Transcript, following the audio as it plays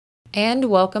And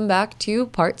welcome back to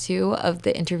part 2 of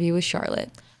the interview with Charlotte.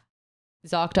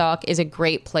 ZocDoc is a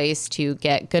great place to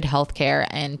get good health care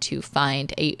and to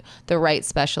find the right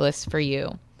specialist for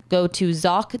you. Go to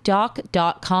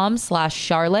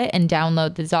ZocDoc.com/Charlotte and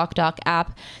download the ZocDoc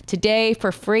app today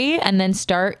for free, and then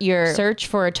start your search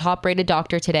for a top-rated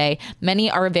doctor today.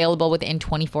 Many are available within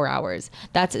 24 hours.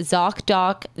 That's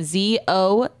ZocDoc,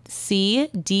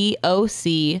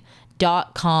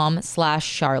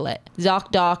 ZocDoc.com/Charlotte.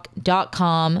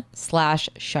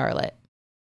 ZocDoc.com/Charlotte.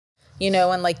 You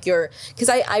know, and like because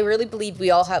I really believe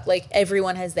we all have, like,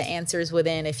 everyone has the answers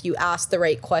within if you ask the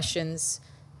right questions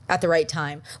at the right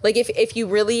time. Like if you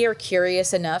really are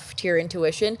curious enough to your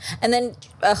intuition, and then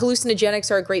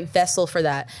hallucinogenics are a great vessel for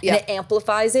that. Yeah. And it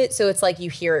amplifies it, so it's like you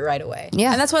hear it right away.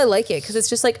 Yeah. And that's why I like it, because it's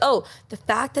just like, oh, the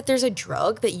fact that there's a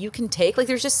drug that you can take, like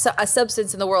there's just a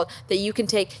substance in the world that you can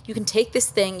take this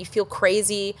thing, you feel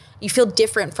crazy, you feel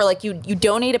different for, like, you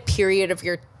donate a period of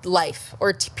your life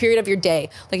or period of your day.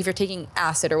 Like if you're taking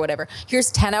acid or whatever, here's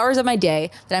 10 hours of my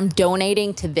day that I'm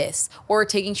donating to this, or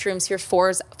taking shrooms, here's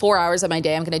 4 hours of my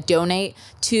day I'm going to donate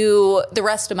to the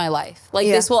rest of my life. Like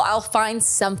I'll find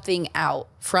something out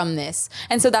from this.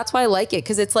 And so that's why I like it,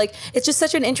 because it's like, it's just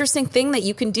such an interesting thing that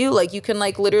you can do. Like you can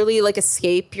like literally like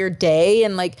escape your day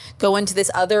and like go into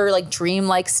this other like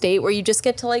dream-like state where you just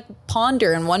get to like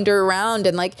ponder and wander around,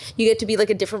 and like you get to be like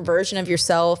a different version of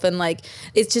yourself, and like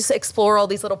it's just explore all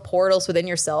these little portals within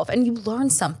yourself, and you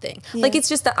learn something. Like it's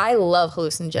just that I love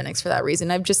hallucinogenics for that reason.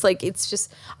 I'm just like, it's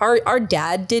just our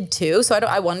dad did too, so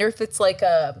I wonder if it's like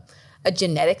a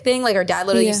genetic thing. Like our dad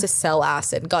literally used to sell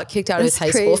acid, got kicked out of his high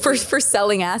school for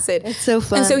selling acid. It's so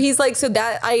fun. And so he's like, so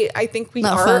that I think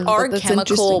our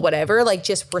chemical whatever like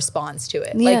just responds to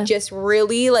it. Like just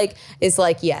really like is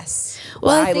like, yes.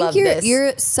 Well, I think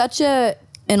you're such a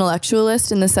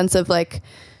intellectualist in the sense of like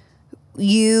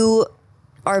you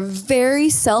are very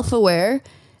self-aware,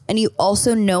 and you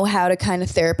also know how to kind of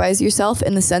therapize yourself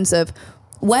in the sense of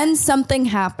when something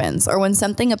happens or when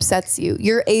something upsets you,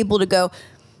 you're able to go,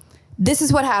 this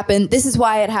is what happened. This is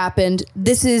why it happened.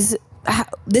 This is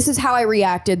how I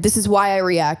reacted. This is why I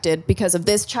reacted, because of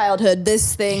this childhood,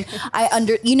 this thing.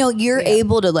 You're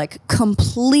able to like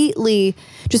completely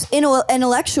just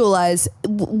intellectualize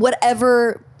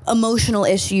whatever emotional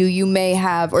issue you may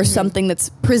have, or something that's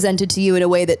presented to you in a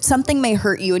way that something may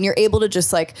hurt you, and you're able to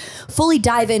just like fully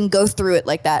dive in, go through it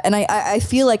like that. And I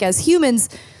feel like as humans,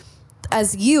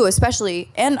 as you especially,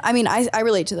 and I mean, I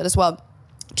relate to that as well,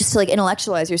 just to like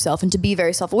intellectualize yourself and to be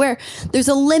very self-aware, there's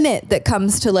a limit that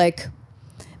comes to like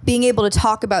being able to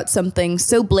talk about something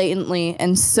so blatantly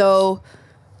and so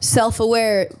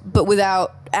self-aware, but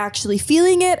without actually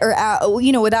feeling it, or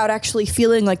without actually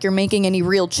feeling like you're making any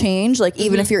real change. Like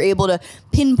even if you're able to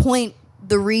pinpoint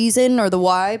the reason or the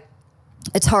why,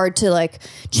 it's hard to like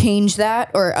change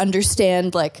that or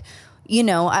understand, like,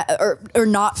 or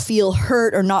not feel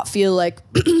hurt, or not feel like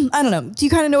I don't know. Do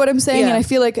you kind of know what I'm saying? And I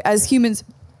feel like as humans,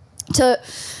 to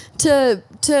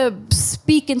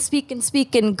speak and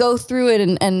go through it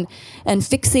and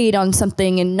fixate on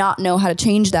something and not know how to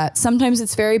change that. Sometimes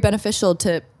it's very beneficial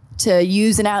to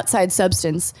use an outside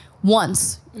substance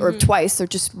once or twice, or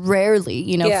just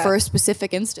rarely, for a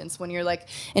specific instance, when you're like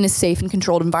in a safe and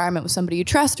controlled environment with somebody you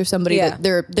trust, or somebody that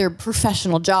their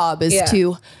professional job is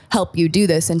to help you do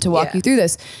this and to walk you through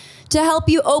this, to help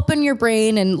you open your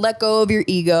brain and let go of your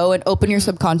ego and open your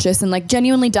subconscious and like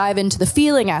genuinely dive into the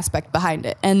feeling aspect behind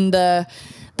it and the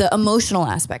emotional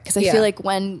aspect. Because I feel like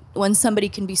when somebody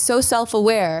can be so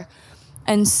self-aware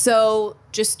and so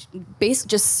just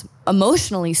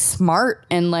emotionally smart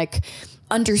and like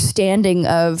understanding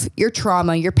of your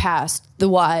trauma, your past, the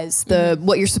whys,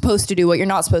 what you're supposed to do, what you're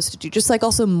not supposed to do, just like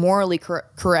also morally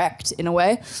correct in a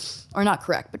way, or not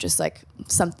correct, but just like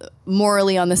something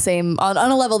morally on the same, on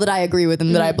a level that I agree with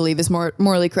and that I believe is more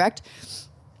morally correct.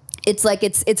 It's like,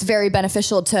 it's very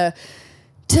beneficial to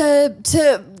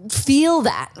feel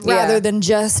that rather than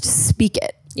just speak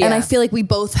it. Yeah. And I feel like we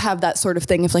both have that sort of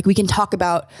thing. If like we can talk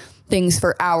about things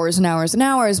for hours and hours and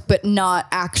hours, but not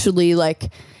actually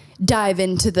like dive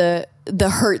into the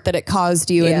hurt that it caused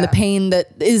you and the pain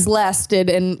that is lasted,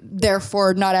 and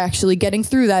therefore not actually getting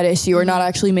through that issue or not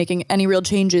actually making any real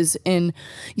changes in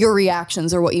your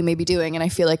reactions or what you may be doing. And I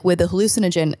feel like with a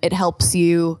hallucinogen, it helps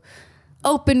you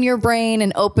open your brain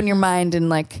and open your mind and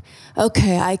like,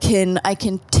 okay, I can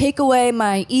take away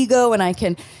my ego, and I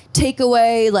can take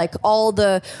away like all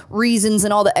the reasons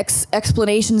and all the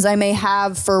explanations I may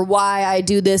have for why I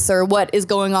do this or what is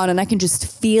going on, and I can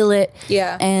just feel it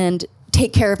and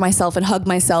take care of myself and hug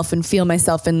myself and feel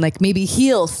myself and like maybe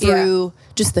heal through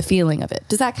just the feeling of it.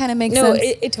 Does that kind of make sense? No,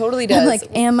 it totally does.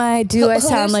 I'm like, do I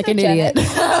sound like an idiot?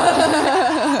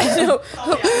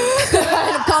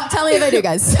 Tell me if I do,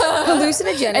 guys.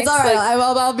 Hallucinogenics. It's all right.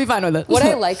 I'll be fine with it. What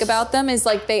I like about them is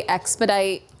like they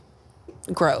expedite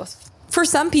growth. For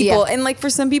some people, and like for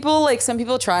some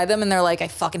people try them and they're like, I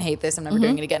fucking hate this. I'm never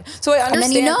doing it again. So I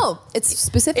understand. And then it's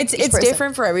specific. It's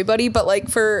different for everybody, but like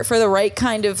for the right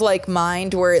kind of like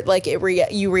mind where it like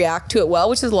you react to it well,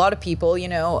 which is a lot of people. You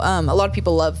know, a lot of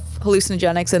people love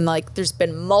hallucinogenics, and like there's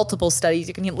been multiple studies.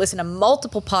 You can listen to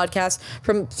multiple podcasts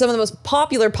from some of the most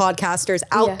popular podcasters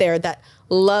out there that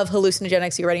love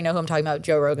hallucinogenics. You already know who I'm talking about.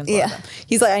 Joe Rogan's one of them.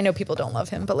 He's like, I know people don't love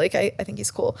him, but like I think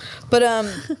he's cool.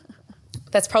 But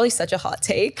that's probably such a hot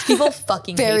take. People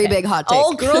fucking very hate him. big hot take.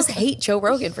 All girls hate Joe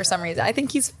Rogan for some reason. I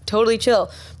think he's totally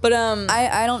chill. But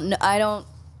I don't know.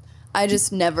 I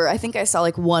just never. I think I saw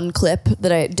like one clip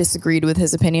that I disagreed with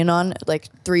his opinion on like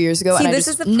 3 years ago, and I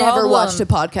just never watched a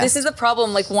podcast. This is the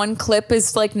problem. Like one clip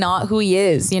is like not who he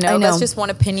is. You know, that's just one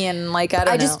opinion. Like I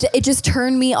don't know. It just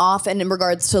turned me off. And in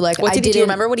regards to like, did you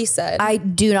remember what he said? I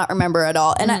do not remember at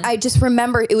all. And I just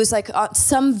remember it was like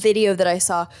some video that I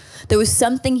saw. There was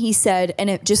something he said, and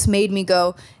it just made me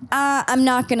go, I'm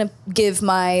not gonna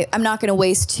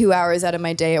waste 2 hours out of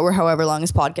my day or however long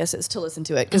his podcast is to listen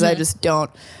to it, because I just don't.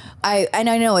 I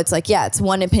know it's like, it's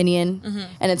one opinion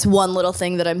and it's one little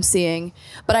thing that I'm seeing,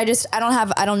 but I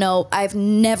don't know. I've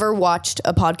never watched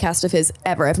a podcast of his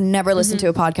ever. I've never listened to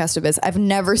a podcast of his. I've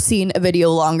never seen a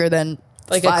video longer than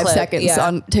like 5 seconds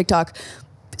on TikTok.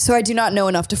 So I do not know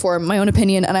enough to form my own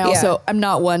opinion. And I'm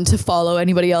not one to follow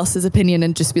anybody else's opinion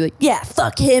and just be like,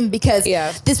 fuck him because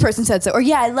this person said so. Or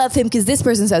I love him because this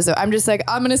person says so. I'm just like,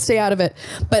 I'm going to stay out of it.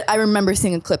 But I remember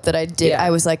seeing a clip that I did.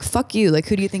 I was like, fuck you. Like,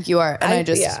 who do you think you are? And I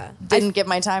just didn't give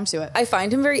my time to it. I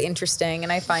find him very interesting,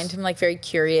 and I find him like very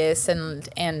curious.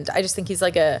 And I just think he's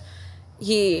like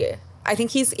I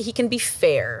think he can be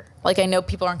fair. Like, I know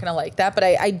people aren't going to like that, but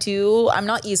I'm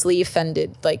not easily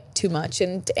offended like too much.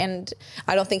 And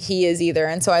I don't think he is either.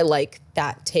 And so I like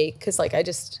that take, because like,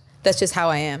 that's just how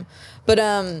I am. But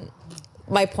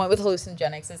my point with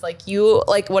hallucinogenics is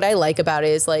like what I like about it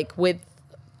is like with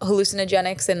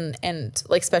hallucinogenics and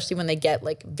like, especially when they get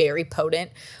like very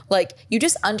potent, like you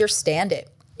just understand it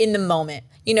in the moment.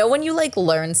 You know, when you like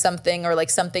learn something or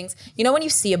like something's, you know, when you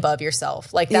see above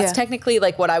yourself, like that's technically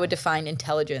like what I would define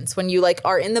intelligence, when you like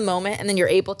are in the moment and then you're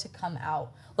able to come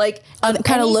out. Like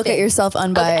kind of look at yourself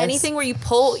unbiased. Anything where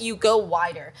you go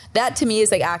wider. That to me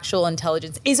is like actual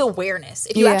intelligence, is awareness.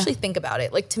 If you actually think about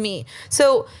it, like to me.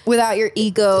 So without your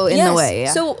ego in the way.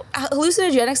 Yeah. So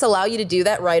hallucinogenics allow you to do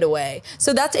that right away.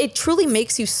 So it truly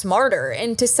makes you smarter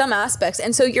into some aspects.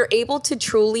 And so you're able to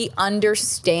truly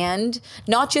understand,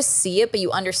 not just see it, but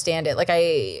you understand it. Like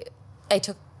I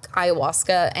took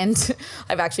ayahuasca, and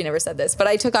I've actually never said this, but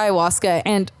I took ayahuasca,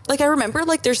 and like I remember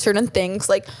like there's certain things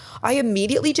like I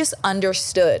immediately just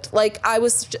understood. Like I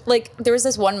was like, there was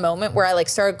this one moment where I like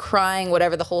started crying,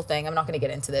 whatever, the whole thing. I'm not going to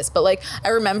get into this, but like I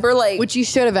remember like, which you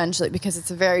should eventually, because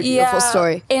it's a very beautiful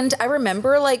story. And I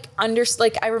remember like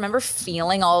I remember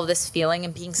feeling all of this feeling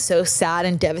and being so sad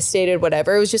and devastated,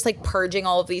 whatever. It was just like purging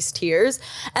all of these tears.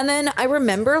 And then I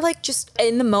remember like just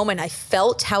in the moment I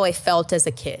felt how I felt as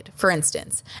a kid, for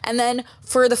instance. And then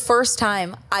for the first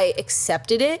time, I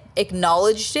accepted it,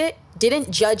 acknowledged it,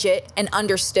 didn't judge it, and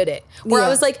understood it. Where I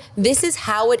was like, this is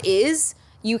how it is.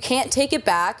 You can't take it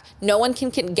back. No one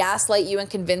can gaslight you and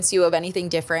convince you of anything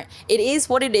different. It is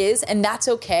what it is, and that's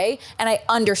okay. And I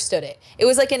understood it. It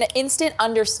was like an instant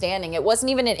understanding. It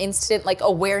wasn't even an instant like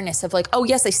awareness of like, oh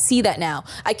yes, I see that now.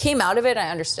 I came out of it and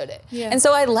I understood it. Yeah. And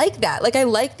so I like that. Like I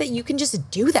like that you can just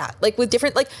do that. Like with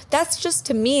different, like that's just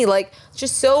to me like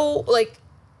just so like,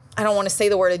 I don't want to say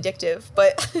the word addictive,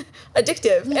 but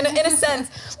addictive in a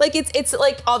sense. Like it's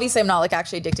like, obviously I'm not like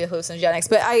actually addicted to hallucinogenics,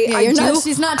 but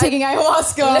she's not taking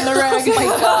ayahuasca on the reg. Oh my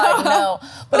God, no.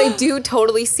 But I do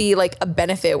totally see like a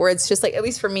benefit where it's just like, at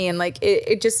least for me, and like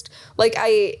it just like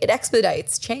it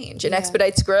expedites change and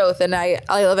expedites growth, and I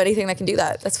love anything that can do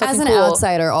that. That's fucking cool. As an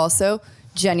outsider also,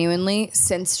 genuinely,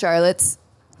 since Charlotte's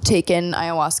taken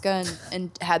ayahuasca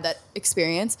and had that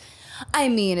experience, I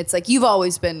mean, it's like, you've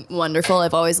always been wonderful.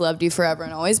 I've always loved you forever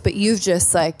and always, but you've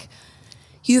just like,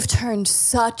 you've turned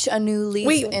such a new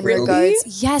leaf in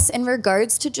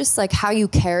regards to just like how you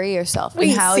carry yourself. Wait,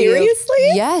 and how seriously?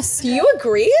 Yes. Do you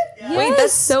agree? Yes. Wait,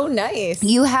 that's so nice.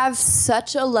 You have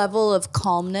such a level of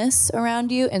calmness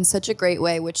around you in such a great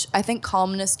way, which I think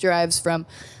calmness derives from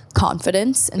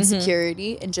confidence and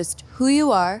security and just who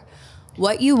you are,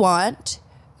 what you want,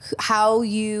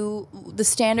 the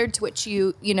standard to which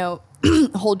you know,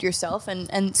 hold yourself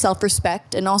and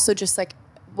self-respect, and also just like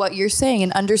what you're saying,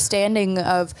 and understanding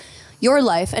of your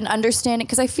life and understanding,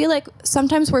 because I feel like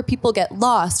sometimes where people get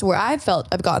lost, where I've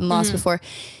gotten lost before,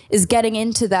 is getting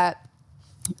into that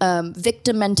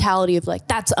victim mentality of like,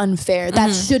 that's unfair,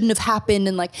 that shouldn't have happened,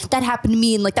 and like that happened to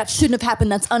me, and like that shouldn't have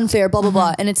happened, that's unfair, blah blah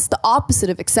blah. And it's the opposite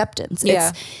of acceptance.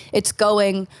 It's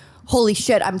going, holy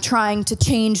shit, I'm trying to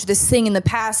change this thing in the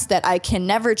past that I can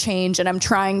never change, and I'm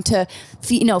trying to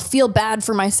feel bad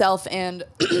for myself and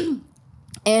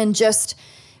and just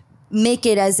make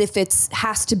it as if it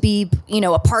has to be,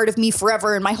 a part of me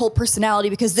forever and my whole personality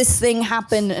because this thing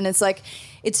happened. And it's like,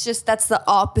 it's just, that's the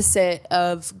opposite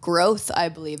of growth, I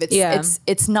believe.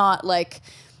 It's not like,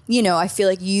 I feel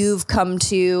like you've come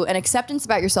to an acceptance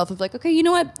about yourself of like, okay, you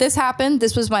know what? This happened.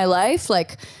 This was my life.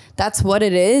 Like, that's what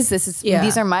it is.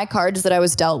 These are my cards that I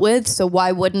was dealt with. So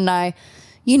why wouldn't I,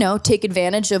 take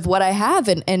advantage of what I have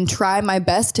and try my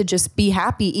best to just be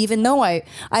happy, even though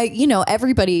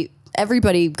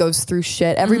everybody goes through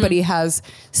shit. Everybody has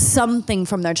something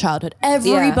from their childhood.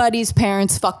 Everybody's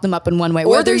parents fuck them up in one way,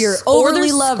 whether you're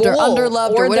overly loved or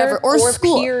underloved or whatever, or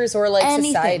school, peers, or like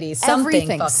anything, society. Something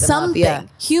fucks them up. Yeah.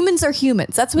 Humans are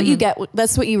humans. That's what you get.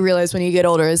 That's what you realize when you get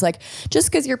older, is like,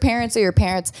 just because your parents are your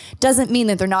parents doesn't mean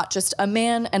that they're not just a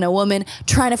man and a woman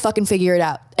trying to fucking figure it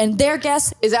out. And their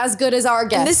guess is as good as our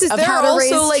guess. And this is of their how to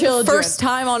raise also like children. first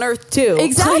time on earth too.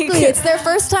 Exactly. It's their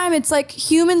first time. It's like,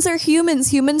 humans are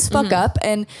humans. Humans fuck up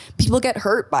and people get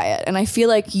hurt by it. And I feel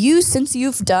like since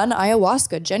you've done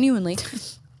ayahuasca, genuinely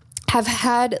have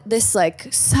had this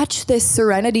like such this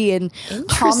serenity and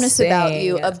calmness about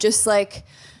you of just like,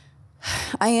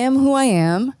 I am who I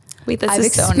am. Wait, I've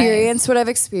experienced what I've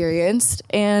experienced,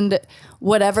 and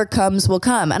whatever comes will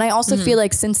come. And I also feel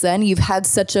like since then you've had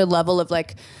such a level of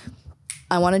like,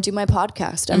 I want to do my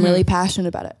podcast. I'm really passionate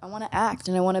about it. I want to act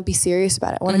and I want to be serious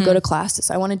about it. I want to go to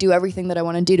classes. I want to do everything that I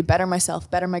want to do to better myself,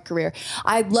 better my career.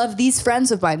 I love these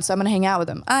friends of mine, so I'm going to hang out with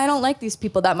them. I don't like these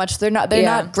people that much. They're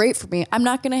not great for me. I'm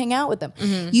not going to hang out with them.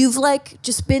 You've like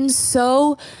just been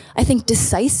so, I think,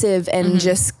 decisive and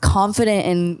just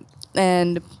confident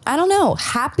and I don't know,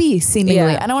 happy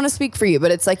seemingly. I don't want to speak for you, but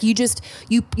it's like you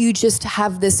just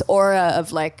have this aura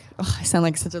of like, I sound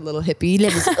like such a little hippie. You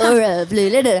have this aura, blah,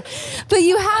 blah, blah. But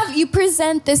you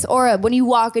present this aura when you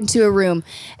walk into a room.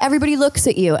 Everybody looks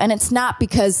at you, and it's not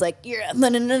because like you're,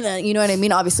 you know what I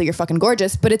mean? Obviously, you're fucking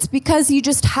gorgeous, but it's because you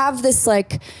just have this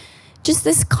like, just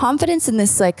this confidence and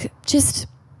this like, just,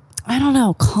 I don't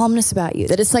know, calmness about you.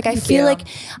 That it's like, I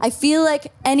feel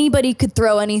like anybody could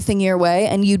throw anything your way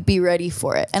and you'd be ready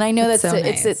for it. And I know that's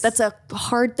a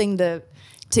hard thing to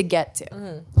get to.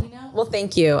 You know? Well,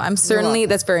 thank you. I'm certainly,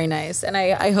 that's very nice. And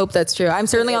I hope that's true. I'm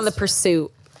certainly on the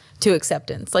pursuit to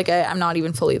acceptance. Like I'm not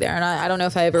even fully there, and I don't know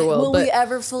if I ever will. Will we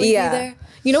ever fully be there?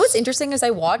 You know what's interesting is I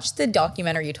watched the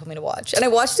documentary you told me to watch, and I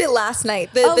watched it last night.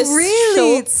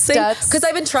 Really? Studz? Because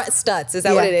I've been trying Studz. Is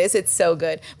that what it is? It's so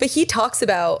good. But he talks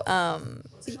about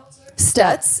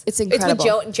Studz. It's incredible.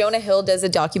 It's with Jonah Hill does a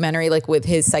documentary like with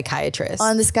his psychiatrist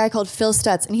on this guy called Phil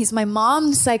Studz, and he's my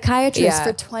mom's psychiatrist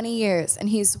for 20 years, and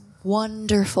he's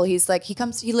wonderful. He's like, he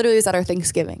literally was at our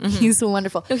Thanksgiving. He's so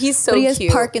wonderful. No, he's so cute. But he has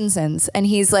cute. Parkinson's, and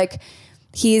he's like,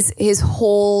 his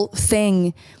whole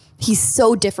thing, he's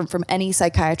so different from any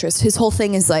psychiatrist. His whole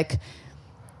thing is like,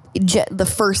 the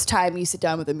first time you sit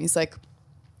down with him, he's like,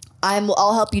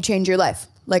 I'll help you change your life.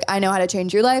 Like, I know how to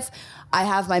change your life. I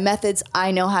have my methods.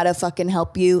 I know how to fucking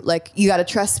help you. Like, you got to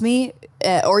trust me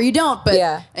or you don't, but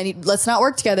let's not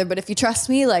work together. But if you trust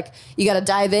me, like, you got to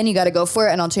dive in, you got to go for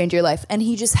it, and I'll change your life. And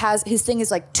he just has, his thing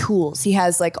is like tools. He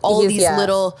has like all these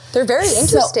little, they're very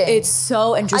interesting. It's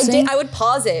so interesting. I would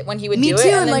pause it when he would do it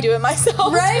and then do it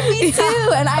myself. Right, me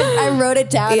too. And I wrote it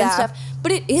down and stuff.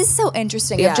 But it is so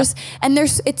interesting. Yeah.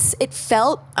 It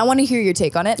felt, I want to hear your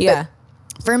take on it. Yeah.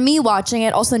 But for me watching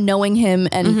it, also knowing him,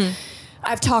 and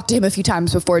I've talked to him a few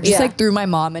times before, just like through my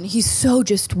mom, and he's so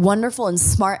just wonderful and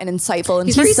smart and insightful. And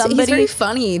he's very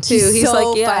funny too. He's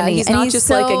so like, funny. He's not just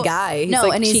like a guy. He's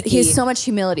like cheeky. He has so much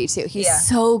humility too. He's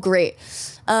so great.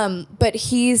 But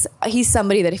he's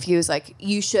somebody that if he was like,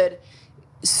 you should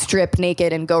strip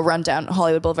naked and go run down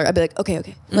Hollywood Boulevard, I'd be like,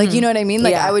 okay. Like, you know what I mean?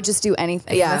 Like, I would just do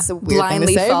anything. Yeah. That's a weird thing to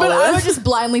say, but I would just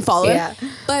blindly follow him.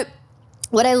 But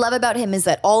what I love about him is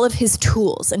that all of his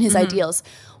tools and his ideals,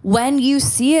 when you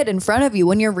see it in front of you,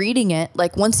 when you're reading it,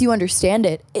 like once you understand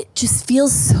it, it just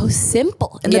feels so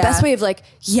simple. And the best way of like,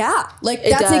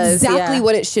 that's exactly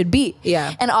what it should be.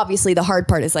 Yeah. And obviously the hard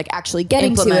part is like actually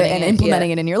getting to it and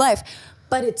implementing it in your life.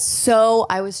 But it's so,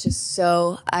 I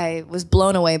was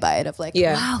blown away by it of like,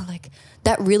 wow, like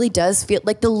that really does feel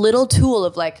like the little tool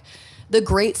of like the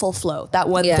grateful flow, that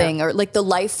one thing, or like the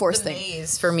life force thing.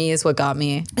 Maze for me is what got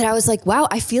me. And I was like, wow,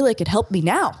 I feel like it helped me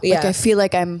now. Like I feel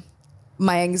like I'm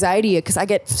my anxiety, because I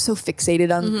get so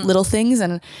fixated on little things.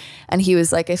 And he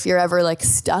was like, if you're ever like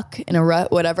stuck in a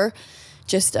rut, whatever,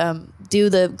 just do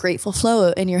the grateful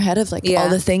flow in your head of like all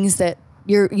the things that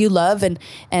you love,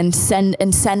 and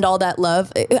send all that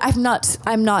love.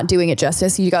 I'm not doing it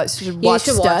justice. You guys should watch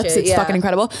Studz. It's fucking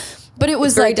incredible. But it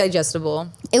was very like digestible.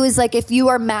 It was like, if you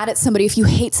are mad at somebody, if you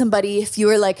hate somebody, if you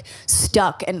are like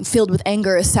stuck and filled with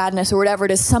anger or sadness or whatever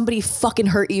it is, somebody fucking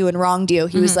hurt you and wronged you.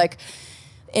 He was like,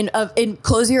 in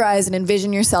close your eyes and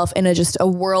envision yourself in just a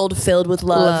world filled with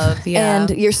love. And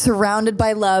you're surrounded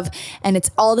by love, and it's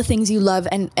all the things you love,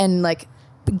 and like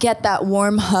get that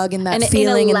warm hug and that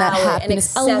feeling and that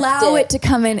happiness. Allow it to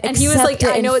come in. And he was like,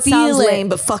 I know it sounds lame,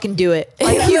 but fucking do it.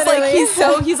 Like he's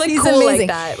cool amazing. Like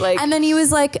that. Like, and then he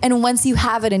was like, and once you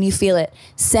have it and you feel it,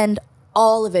 send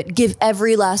all of it, give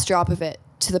every last drop of it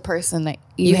to the person that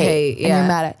you hate and you're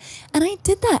mad at. And I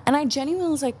did that, and I genuinely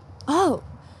was like, oh,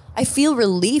 I feel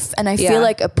relief, and I feel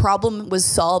like a problem was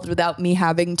solved without me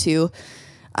having to,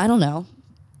 I don't know,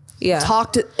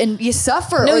 talk to, and you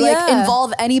suffer or like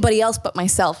involve anybody else but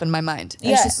myself in my mind.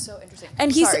 And it's just so interesting.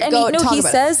 And he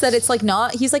says that it's like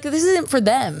not, he's like, this isn't for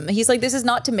them. He's like, this is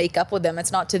not to make up with them.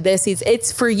 It's not to this.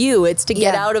 It's for you. It's to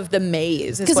get out of the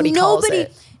maze, is what he calls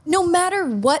it. No matter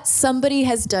what somebody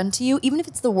has done to you, even if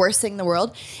it's the worst thing in the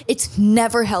world, it's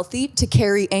never healthy to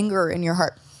carry anger in your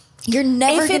heart. You're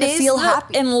never going to feel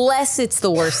happy unless it's the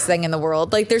worst thing in the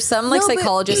world. Like there's some like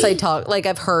psychologists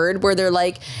I've heard where they're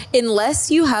like,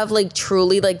 unless you have like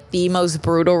truly like the most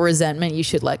brutal resentment, you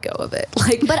should let go of it.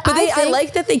 Like, but I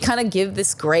like that they kind of give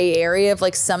this gray area of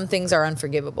like some things are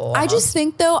unforgivable. Almost.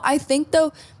 I think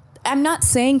though, I'm not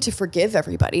saying to forgive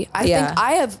everybody. I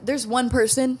think there's one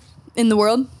person in the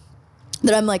world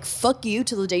that I'm like, fuck you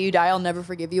till the day you die. I'll never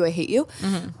forgive you. I hate you.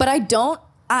 But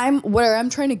where I'm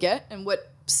trying to get, and what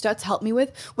Studz helped me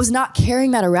with, was not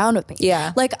carrying that around with me.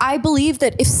 Yeah. Like I believe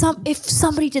that if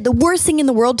somebody did the worst thing in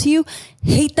the world to you,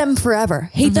 hate them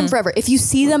forever. Hate them forever. If you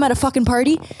see them at a fucking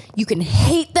party, you can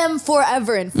hate them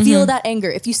forever and feel that anger.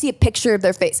 If you see a picture of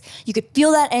their face, you could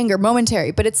feel that anger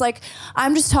momentary. But it's like,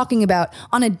 I'm just talking about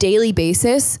on a daily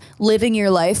basis, living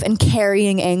your life and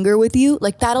carrying anger with you.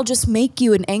 Like that'll just make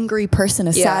you an angry person,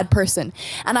 a sad person.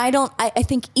 And I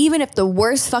think even if the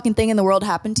worst fucking thing in the world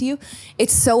happened to you,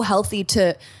 it's so healthy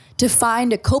to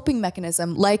find a coping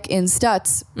mechanism like in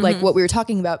Studz, like what we were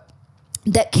talking about,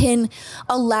 that can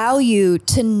allow you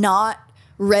to not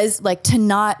just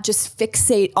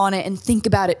fixate on it and think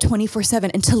about it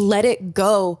 24/7, and to let it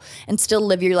go and still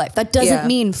live your life. That doesn't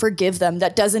mean forgive them.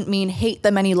 That doesn't mean hate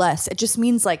them any less. It just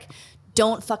means like,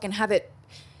 don't fucking have it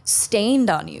stained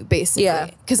on you, basically.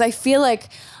 Yeah. Because I feel like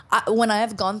when I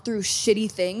have gone through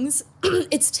shitty things,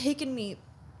 it's taken me,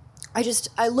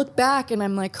 I look back and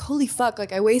I'm like, holy fuck,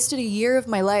 like I wasted a year of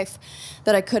my life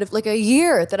that I could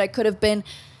have been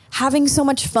having so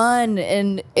much fun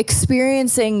and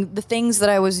experiencing the things that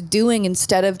I was doing,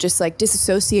 instead of just like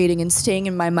disassociating and staying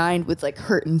in my mind with like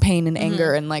hurt and pain and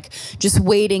anger and like just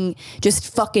waiting,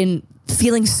 just fucking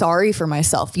feeling sorry for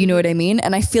myself. You know what I mean?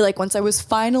 And I feel like once I was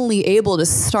finally able to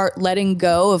start letting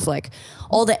go of like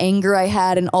all the anger I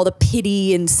had and all the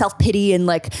pity and self-pity and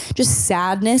like just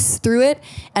sadness through it,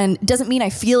 and it doesn't mean I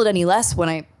feel it any less when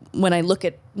I look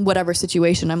at whatever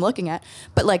situation I'm looking at,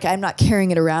 but like I'm not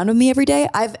carrying it around with me every day.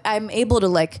 I'm able to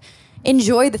like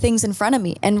enjoy the things in front of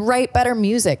me and write better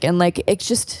music and like it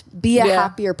just be a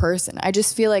happier person. I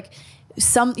just feel like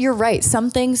you're right. Some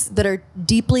things that are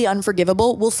deeply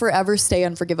unforgivable will forever stay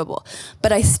unforgivable,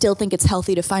 but I still think it's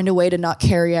healthy to find a way to not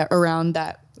carry around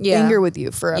that anger with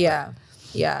you forever. Yeah.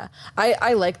 Yeah.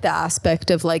 I like the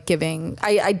aspect of like giving,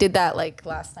 I did that like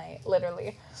last night,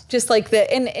 literally. Just like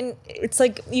and it's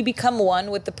like you become one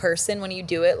with the person when you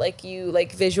do it. Like you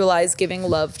like visualize giving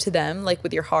love to them, like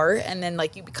with your heart, and then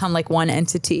like you become like one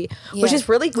entity, which is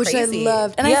really crazy. Which I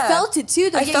loved, and I felt it too.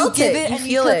 Like, I felt it. You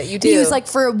feel it. You do. He was like,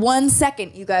 for 1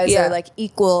 second, you guys are like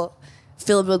equal,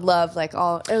 filled with love. Like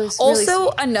all. It was also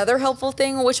really another helpful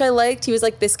thing which I liked. He was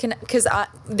like, this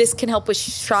can help with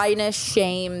shyness,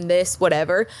 shame, this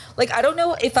whatever. Like I don't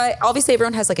know if obviously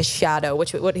everyone has like a shadow,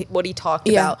 which what he talked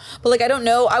about, but like I don't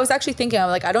know. I was actually thinking, I'm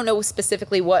like, I don't know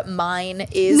specifically what mine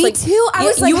is. Me like, too. I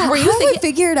was like, how do I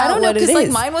figure it out? I don't know, because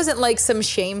like mine wasn't like some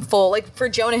shameful. Like for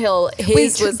Jonah Hill,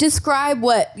 his was. Describe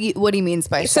what he means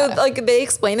by shadow. So like they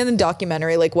explain in the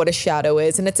documentary like what a shadow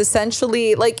is, and it's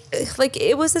essentially like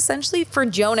it was essentially for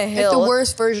Jonah Hill, like the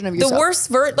worst version of yourself. The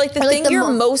worst like the thing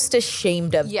you're most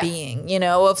ashamed of being, you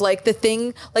know, of like the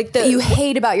thing like that you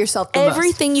hate about yourself the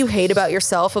everything most. You hate about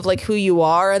yourself, of like who you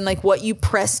are, and like what you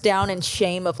press down in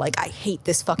shame of like, I hate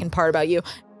this fucking part about you.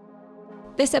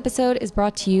 This episode is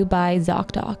brought to you by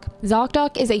ZocDoc.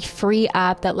 ZocDoc is a free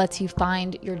app that lets you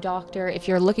find your doctor. If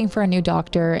you're looking for a new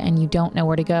doctor and you don't know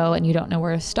where to go and you don't know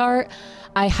where to start,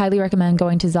 I highly recommend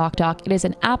going to ZocDoc. It is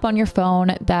an app on your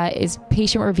phone that is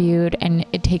patient reviewed and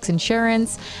it takes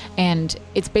insurance, and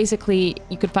it's basically,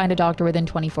 you could find a doctor within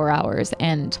 24 hours,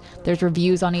 and there's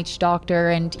reviews on each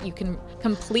doctor, and you can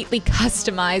completely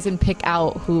customize and pick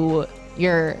out who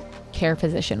your care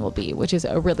physician will be, which is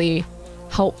a really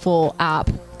helpful app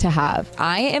to have.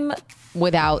 I am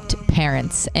without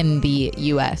parents in the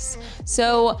US.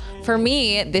 So for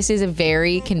me, this is a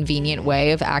very convenient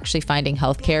way of actually finding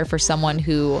healthcare for someone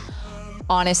who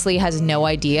honestly has no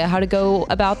idea how to go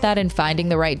about that and finding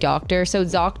the right doctor. So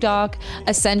ZocDoc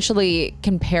essentially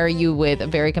can pair you with a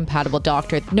very compatible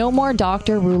doctor. No more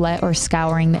doctor roulette or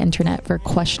scouring the internet for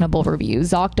questionable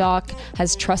reviews. ZocDoc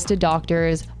has trusted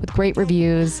doctors with great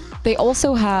reviews. They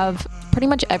also have pretty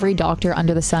much every doctor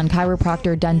under the sun,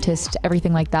 chiropractor, dentist,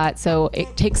 everything like that. So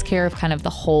it takes care of kind of the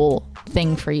whole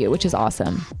thing for you, which is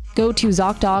awesome. Go to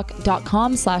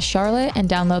ZocDoc.com/Charlotte and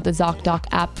download the ZocDoc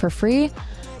app for free.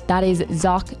 That is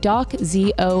ZocDoc,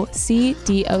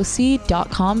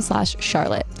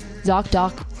 ZocDoc.com/Charlotte.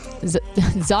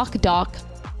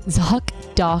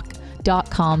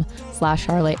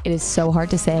 ZocDoc.com/Charlotte. It is so hard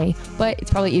to say, but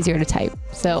it's probably easier to type.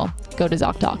 So go to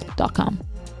ZocDoc.com.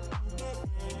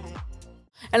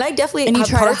 And I definitely and you have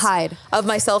try to parts hide of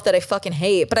myself that I fucking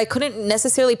hate, but I couldn't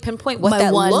necessarily pinpoint what My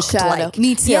that one looked shadow. like.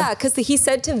 Me too. Yeah, because he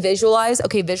said to visualize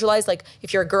like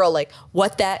if you're a girl, like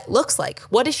what that looks like.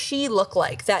 What does she look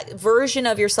like? That version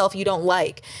of yourself you don't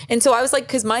like. And so I was like,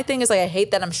 because my thing is like, I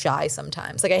hate that I'm shy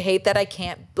sometimes. Like I hate that I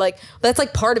can't, like, that's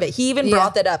like part of it. He even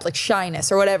brought that up, like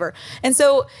shyness or whatever. And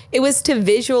so it was to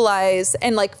visualize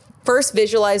and like, first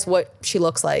visualize what she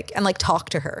looks like and like talk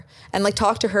to her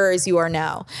as you are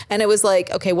now. And it was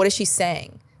like, okay, what is she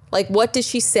saying? Like, what does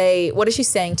she say? What is she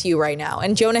saying to you right now?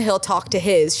 And Jonah Hill talked to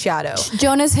his shadow.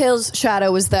 Jonah Hill's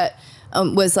shadow was that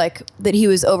he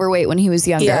was overweight when he was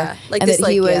younger. Yeah, like and this, that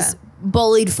he like, was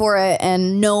bullied for it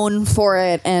and known for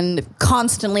it, and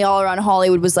constantly all around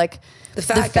Hollywood was like the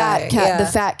fat guy, the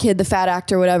fat kid, the fat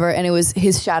actor, whatever. And it was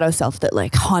his shadow self that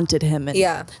like haunted him. And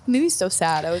it made me so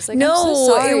sad. I was like, no, I'm so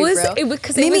sorry, it was bro.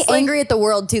 because it made me angry at the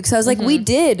world too, because I was like, we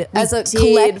did as a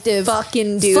collective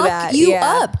fucking do fuck that. you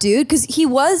up, dude. Because he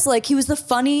was the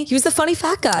funny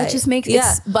fat guy. It just makes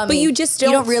it's bummy. But you just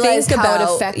don't realize think how about, it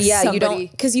affects somebody. You don't,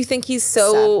 because you think he's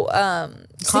so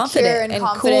confident and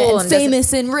cool and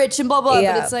famous and rich and blah blah.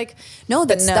 Yeah. But it's like, no,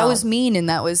 that was mean and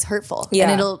that was hurtful. Yeah.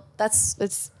 And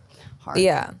it's hard.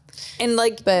 Yeah. And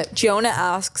like, but Jonah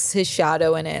asks his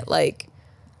shadow in it, like,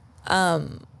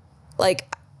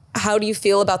 how do you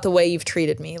feel about the way you've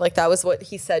treated me? Like, that was what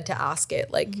he said to ask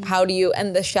it. Like, how do you,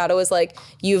 and the shadow was like,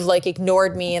 you've like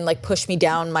ignored me and like pushed me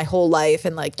down my whole life.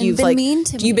 And like, you've been mean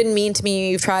to me.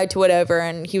 You've tried to whatever.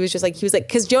 And he was like,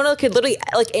 cause Jonah could literally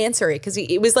like answer it. Cause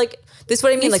it was like, this is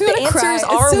what I mean. Like the answers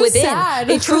are so within. Sad.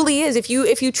 It truly is. If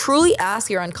you truly ask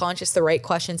your unconscious the right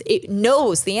questions, it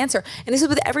knows the answer. And this is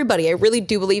with everybody. I really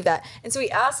do believe that. And so he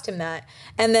asked him that.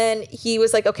 And then he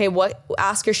was like, okay,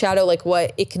 ask your shadow like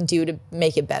what it can do to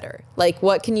make it better. Like,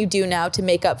 what can you do now to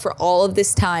make up for all of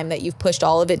this time that you've pushed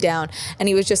all of it down? And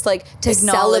he was just like, to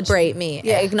celebrate me.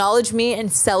 Yeah. Acknowledge me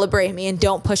and celebrate me and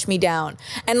don't push me down.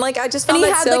 And like, I just found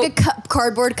that so... And he had like a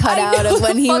cardboard cutout of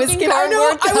when he was getting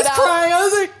cardboard cut out. I was crying. I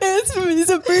was like, he's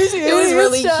appreciating. It was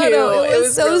really cute. It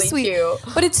was so really sweet. Cute.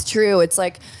 But it's true. It's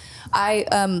like,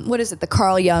 what is it? The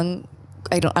Carl Jung...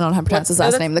 I don't know how to pronounce his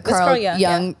last name. The Carl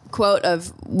Jung quote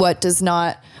of what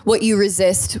you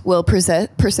resist will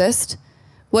persist.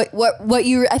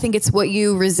 I think it's what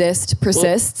you resist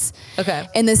persists. Okay.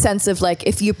 In the sense of like,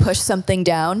 if you push something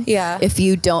down, if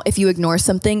you ignore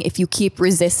something, if you keep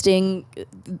resisting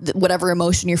whatever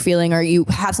emotion you're feeling, or you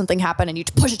have something happen and you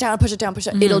push it down,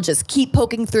 mm-hmm. It'll just keep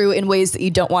poking through in ways that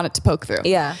you don't want it to poke through.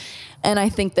 Yeah. And I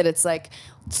think that it's like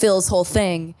Phil's whole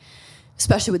thing,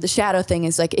 especially with the shadow thing,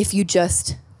 is like, if you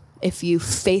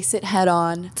face it head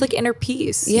on, it's like inner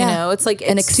peace. You know, it's like,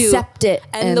 and accept it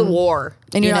and the war,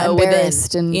 and you're not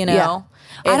embarrassed, within, and you know.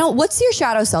 What's your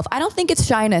shadow self? I don't think it's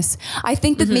shyness. I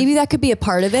think that maybe that could be a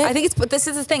part of it. I think but this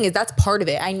is the thing, is that's part of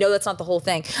it. I know that's not the whole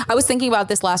thing. I was thinking about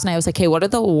this last night. I was like, hey, what are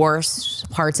the worst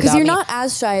parts about me? Because you're not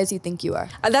as shy as you think you are.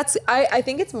 I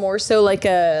think it's more so like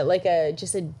a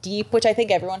just a deep, which I think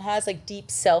everyone has, like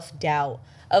deep self-doubt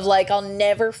of like, I'll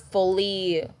never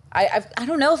fully, I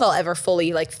don't know if I'll ever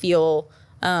fully like feel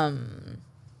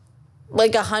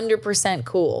like 100%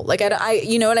 cool. Like I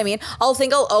you know what I mean? I'll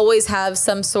always have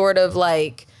some sort of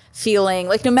like feeling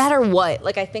like no matter what,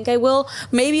 like I think I will,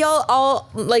 maybe I'll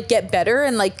like get better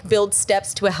and like build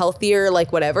steps to a healthier,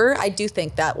 like whatever. I do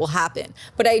think that will happen.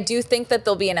 But I do think that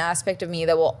there'll be an aspect of me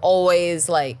that will always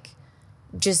like,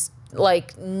 just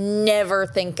like never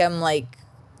think I'm like,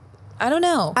 I don't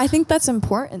know. I think that's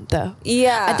important though.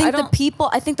 Yeah.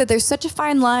 I think that there's such a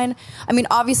fine line. I mean,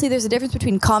 obviously there's a difference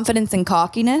between confidence and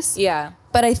cockiness. Yeah.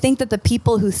 But I think that the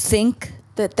people who think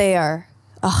that they are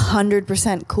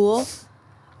 100% cool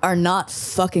are not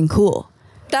fucking cool.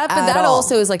 That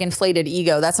also is like inflated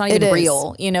ego. That's not even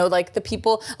real. You know, like the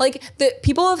people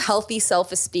of healthy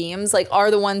self-esteems like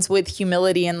are the ones with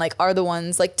humility and like are the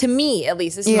ones like, to me at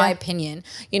least, this is my opinion,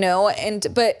 you know,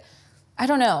 but I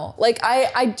don't know. Like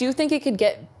I do think it could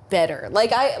get better.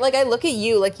 Like I look at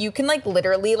you, like you can like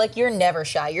literally like you're never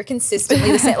shy. You're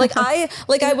consistently the same.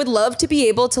 I would love to be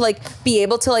able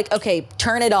to okay,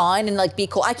 turn it on and like be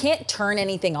cool. I can't turn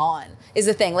anything on. Is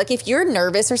the thing. Like if you're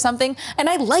nervous or something, and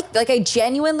I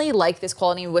genuinely like this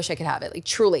quality and wish I could have it. Like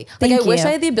truly. Like I wish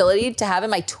I had the ability to have in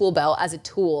my tool belt as a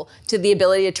tool to the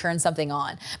ability to turn something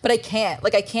on. But I can't.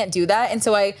 Like I can't do that. And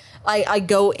so I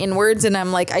go inwards and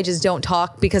I'm like, I just don't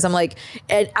talk because I'm like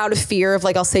out of fear of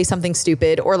like I'll say something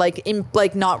stupid or like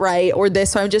not right or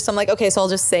this. So I'm like, okay, so I'll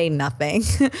just say nothing.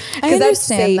 Because that's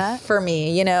safe for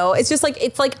me, you know? It's just like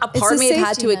it's like a part of me I've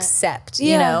had to accept,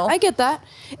 you know? I get that.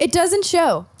 It doesn't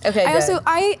show. Okay.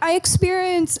 I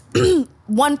experience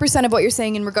 1% of what you're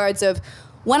saying in regards of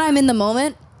when I'm in the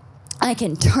moment, I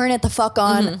can turn it the fuck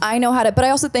on. Mm-hmm. I know how to, but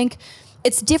I also think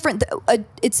it's different.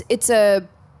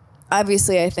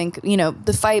 Obviously I think, you know,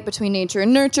 the fight between nature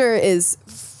and nurture is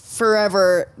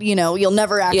forever, you know, you'll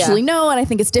never actually know. And I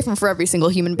think it's different for every single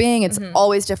human being. It's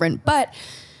always different. But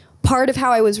part of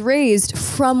how I was raised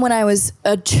from when I was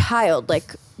a child,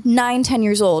 like 9-10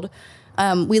 years old,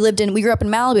 we grew up in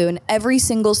Malibu, and every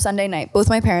single Sunday night, both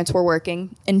my parents were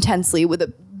working intensely with a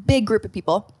big group of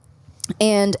people.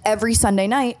 And every Sunday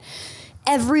night,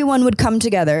 everyone would come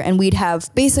together and we'd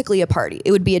have basically a party.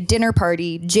 It would be a dinner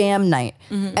party, jam night,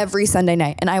 every Sunday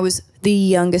night. And I was the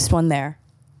youngest one there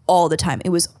all the time. It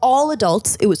was all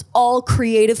adults. It was all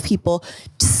creative people,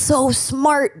 so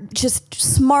smart, just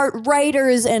smart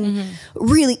writers and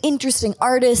really interesting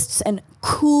artists and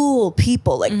cool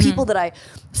people, like people that I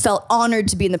felt honored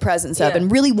to be in the presence of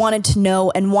and really wanted to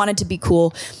know and wanted to be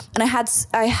cool. And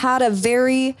I had a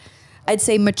very, I'd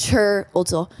say, mature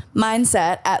also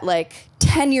mindset at like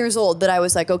 10 years old that I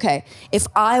was like, okay, if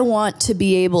I want to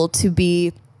be able to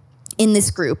be in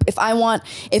this group, if I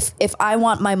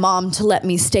want my mom to let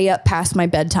me stay up past my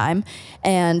bedtime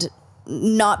and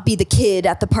not be the kid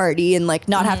at the party and like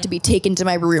not have to be taken to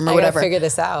my room or whatever. I have to figure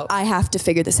this out. I have to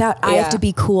figure this out. I have to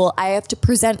be cool. I have to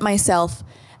present myself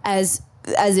as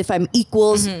if I'm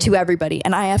equals to everybody.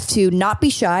 And I have to not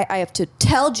be shy. I have to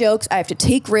tell jokes. I have to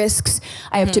take risks.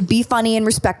 I have to be funny and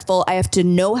respectful. I have to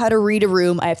know how to read a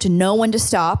room. I have to know when to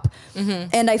stop.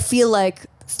 And I feel like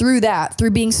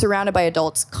through being surrounded by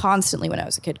adults constantly when I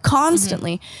was a kid,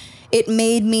 it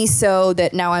made me so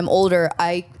that now I'm older,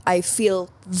 I feel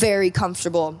very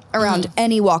comfortable around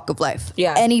any walk of life.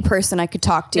 Yeah. Any person I could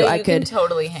talk to, you can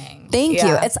totally hang. Thank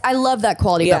you. I love that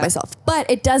quality about myself. But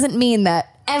it doesn't mean that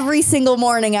every single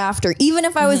morning after, even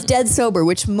if I was dead sober,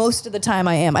 which most of the time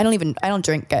I am. I don't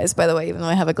drink, guys, by the way, even though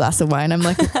I have a glass of wine. I'm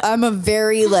like,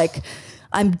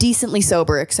 I'm decently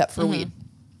sober except for weed.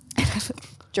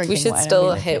 We should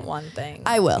still hit one thing.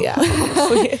 I will.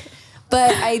 Yeah.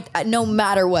 But I no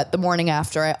matter what, the morning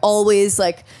after, I always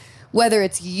like, whether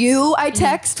it's you I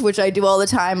text, which I do all the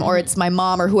time, or it's my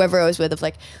mom or whoever I was with, of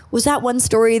like, was that one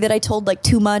story that I told like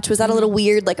too much? Was that a little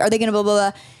weird? Like, are they gonna blah,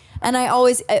 blah, blah? And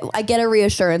I get a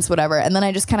reassurance, whatever. And then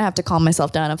I just kind of have to calm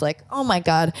myself down of like, oh my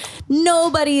God,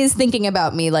 nobody is thinking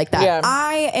about me like that. Yeah.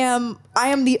 I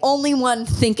am the only one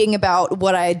thinking about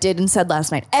what I did and said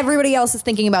last night. Everybody else is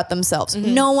thinking about themselves.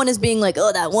 No one is being like,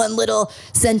 oh, that one little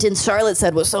sentence Charlotte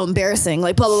said was so embarrassing,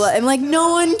 like blah, blah, blah. And like,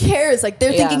 no one cares. Like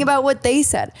they're thinking about what they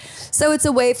said. So it's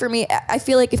a way for me. I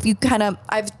feel like if you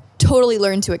I've totally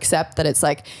learned to accept that it's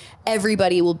like,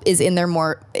 everybody is in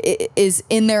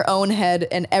their own head,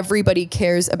 and everybody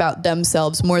cares about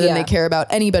themselves more than they care about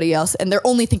anybody else, and they're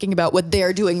only thinking about what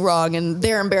they're doing wrong and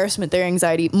their embarrassment, their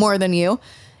anxiety more than you.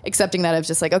 Accepting that, I was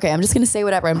just like, okay, I'm just gonna say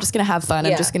whatever, I'm just gonna have fun,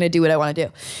 I'm just gonna do what I want to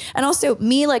do. And also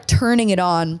me like turning it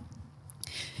on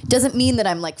doesn't mean that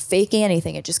I'm like faking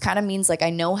anything. It just kind of means like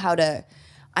I know how to,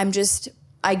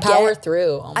 I power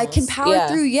through almost. I can power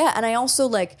through, and I also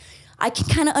like, I can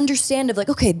kind of understand of like,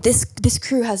 okay, this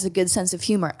crew has a good sense of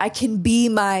humor. I can be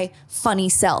my funny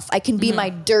self. I can be my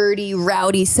dirty,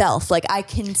 rowdy self. Like I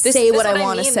can say what I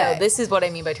want to say. This is what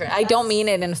I mean by turn. I don't mean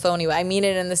it in a phony way. I mean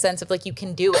it in the sense of like you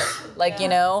can do it. Like, you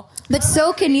know. But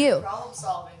so can you. Problem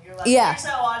solving. You're like, Yeah. here's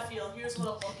how I feel. Here's what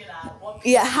I'm looking at.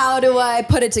 Yeah, how do I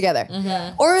put it together?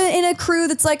 Or in a crew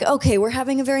that's like, okay, we're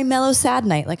having a very mellow, sad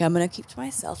night. Like, I'm going to keep to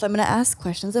myself. I'm going to ask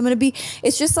questions. I'm going to be,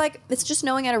 it's just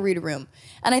knowing how to read a room.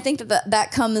 And I think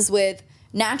that comes with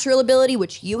natural ability,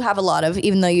 which you have a lot of,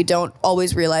 even though you don't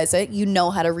always realize it. You know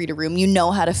how to read a room. You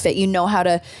know how to fit.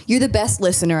 You're the best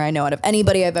listener I know out of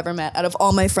anybody I've ever met, out of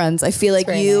all my friends. I feel like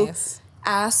you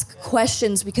ask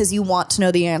questions because you want to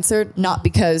know the answer, not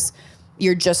because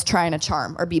you're just trying to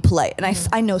charm or be polite. And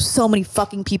I know so many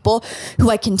fucking people who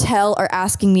I can tell are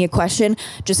asking me a question,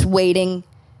 just waiting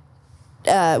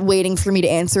for me to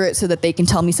answer it so that they can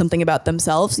tell me something about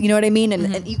themselves. You know what I mean?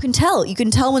 And you can tell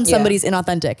when somebody's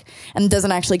inauthentic and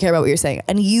doesn't actually care about what you're saying.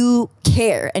 And you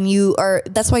care, and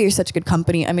that's why you're such good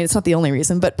company. I mean, it's not the only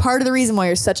reason, but part of the reason why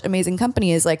you're such amazing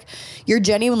company is like, you're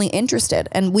genuinely interested.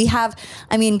 And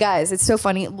guys, it's so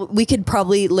funny. We could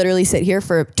probably literally sit here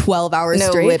for 12 hours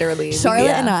straight. Literally. Charlotte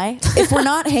and I, if we're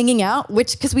not hanging out,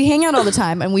 because we hang out all the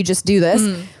time and we just do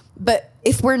this, but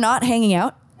if we're not hanging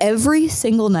out every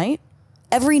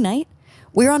night,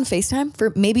 we're on FaceTime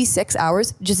for maybe 6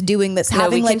 hours just doing this,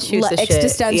 having like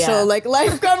existential like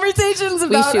life conversations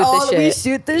about we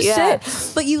shoot this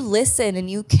shit. But you listen and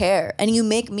you care and you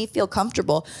make me feel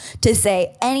comfortable to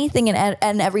say anything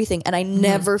and everything, and I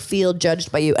never feel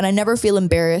judged by you and I never feel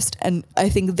embarrassed. And I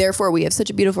think therefore we have such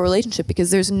a beautiful relationship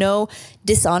because there's no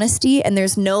dishonesty and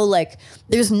there's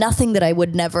nothing that I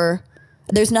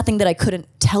couldn't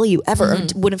tell you ever or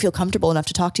wouldn't feel comfortable enough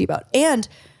to talk to you about. And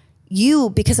you,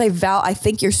 because I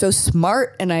think you're so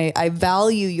smart and I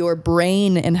value your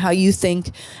brain and how you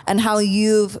think and how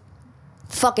you've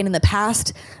fucking in the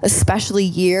past, especially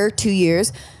 2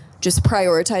 years, just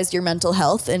prioritized your mental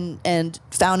health and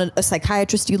found a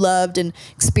psychiatrist you loved and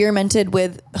experimented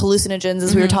with hallucinogens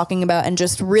as we were talking about and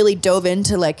just really dove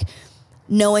into like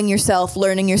knowing yourself,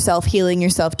 learning yourself, healing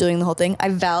yourself, doing the whole thing. I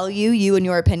value you and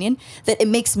your opinion, that it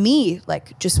makes me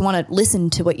like just want to listen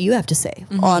to what you have to say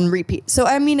on repeat. So,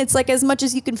 I mean, it's like as much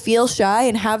as you can feel shy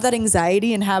and have that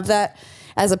anxiety and have that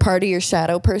as a part of your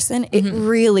shadow person, it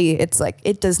really, it's like,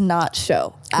 it does not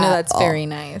show. No, that's very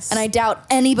nice. And I doubt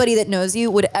anybody that knows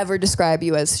you would ever describe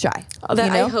you as shy.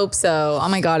 I hope so. Oh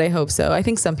my God, I hope so. I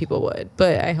think some people would,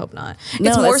 but I hope not. No,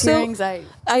 it's more so anxiety.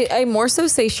 I more so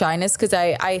say shyness because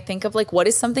I think of like, what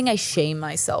is something I shame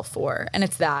myself for? And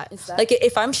it's that. Like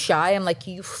if I'm shy, I'm like,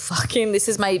 you fucking, this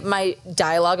is my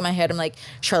dialogue in my head. I'm like,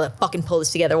 Charlotte, fucking pull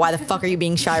this together. Why the fuck are you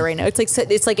being shy right now? It's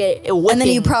like a whipping. And then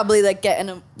you probably like get in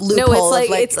a loophole. No,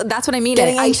 it's like that's what I mean.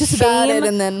 Getting anxious about it,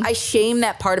 and then I shame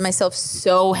that part of myself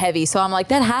so heavy. So I'm like,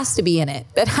 that has to be in it.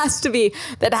 That has to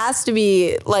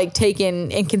be like taken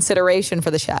in consideration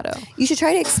for the shadow. You should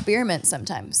try to experiment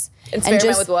sometimes.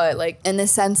 Experiment with what? Like in the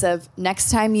sense of next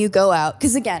time you go out,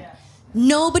 because again,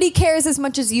 nobody cares as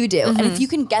much as you do. And if you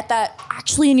can get that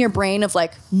actually in your brain of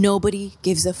like, nobody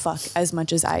gives a fuck as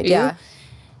much as I do,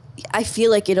 I feel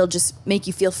like it'll just make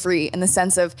you feel free in the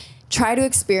sense of try to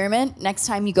experiment next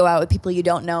time you go out with people you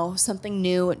don't know, something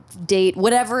new, date,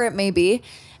 whatever it may be,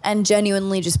 and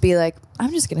genuinely just be like,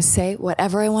 I'm just gonna say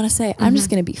whatever I want to say. I'm just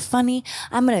gonna be funny.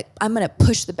 I'm gonna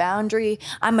push the boundary.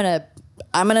 I'm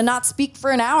gonna not speak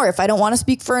for an hour if I don't want to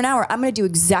speak for an hour. I'm gonna do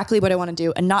exactly what I want to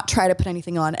do and not try to put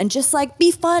anything on and just like be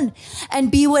fun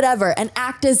and be whatever and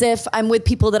act as if I'm with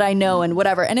people that I know and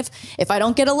whatever. And if I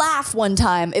don't get a laugh one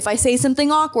time, if I say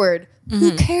something awkward,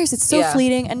 who cares? It's so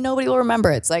fleeting and nobody will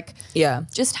remember. It's like,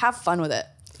 just have fun with it.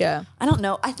 Yeah. I don't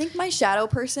know. I think my shadow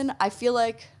person, I feel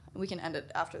like we can end it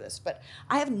after this, but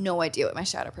I have no idea what my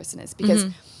shadow person is because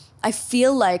I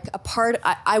feel like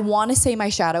I want to say my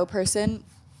shadow person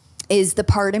is the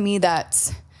part of me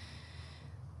that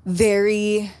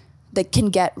can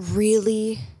get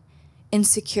really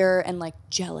insecure and like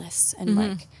jealous and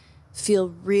like feel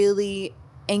really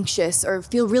anxious or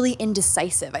feel really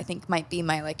indecisive. I think might be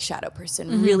my like shadow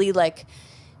person. Really like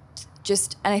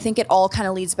just, and I think it all kind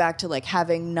of leads back to like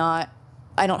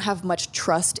I don't have much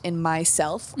trust in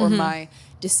myself or my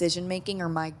decision making or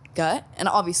my gut. And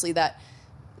obviously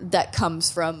that comes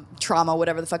from trauma,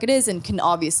 whatever the fuck it is, and can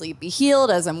obviously be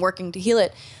healed as I'm working to heal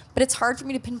it. But it's hard for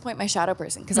me to pinpoint my shadow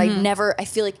person because I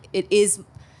feel like it is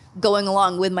going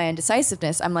along with my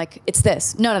indecisiveness. I'm like, it's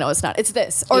this. No, it's not. It's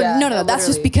this. Or no, that's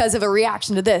just because of a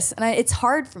reaction to this. And it's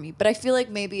hard for me. But I feel like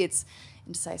maybe it's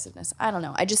indecisiveness. I don't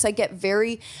know. I get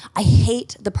I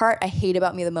hate the part I hate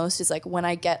about me the most is like when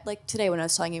I get like today when I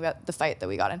was telling you about the fight that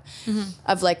we got in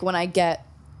of like when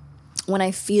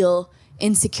I feel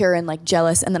insecure and like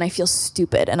jealous and then I feel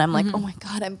stupid and I'm like, oh my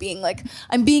God, I'm being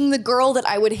the girl that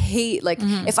I would hate. Like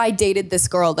if I dated this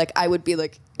girl, like I would be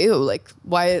like, ew, like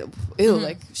why, ew,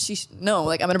 like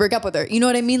like I'm gonna break up with her. You know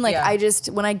what I mean? Like I just,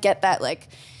 when I get that like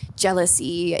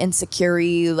jealousy,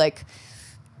 insecurity, like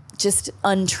just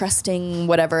untrusting,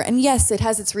 whatever. And yes, it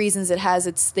has its reasons, it has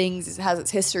its things, it has its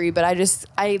history, but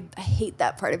I hate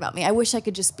that part about me. I wish I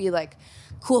could just be like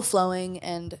cool flowing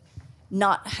and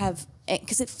not have,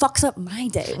 because it fucks up my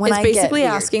day when I get basically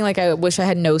weird. asking like, I wish I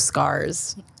had no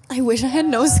scars. I wish I had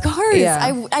no scars. Yeah.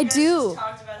 I You guys do. just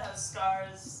talked about how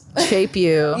scars. Shape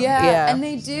you. Yeah, and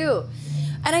they do.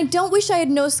 And I don't wish I had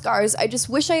no scars. I just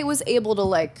wish I was able to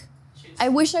like, I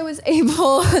wish I was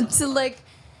able to like,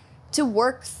 to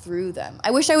work through them.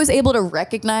 I wish I was able to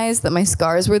recognize that my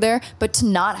scars were there, but to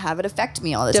not have it affect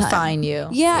me all the time. Define you.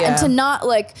 Yeah, and to not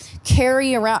like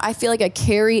carry around. I feel like I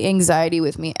carry anxiety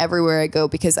with me everywhere I go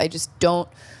because I just don't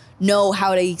know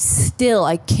how to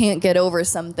I can't get over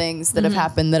some things that have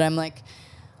happened that I'm like,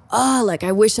 oh, like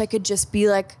I wish I could just be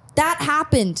like, that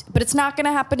happened, but it's not going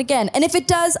to happen again. And if it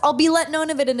does, I'll be let known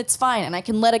of it and it's fine and I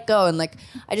can let it go. And like,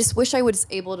 I just wish I was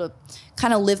able to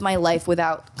kind of live my life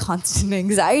without constant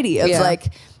anxiety of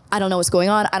like, I don't know what's going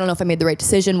on. I don't know if I made the right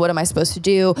decision. What am I supposed to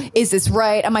do? Is this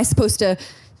right? Am I supposed to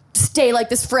stay like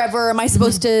this forever? Am I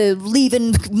supposed to leave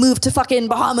and move to fucking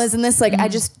Bahamas and this? Like, I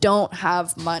just don't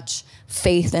have much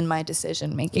faith in my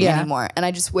decision making anymore. And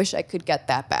I just wish I could get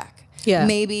that back. Yeah.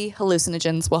 Maybe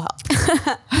hallucinogens will help.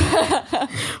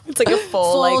 It's like a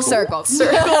full like circle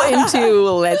into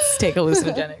let's take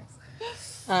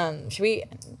hallucinogenics. Should we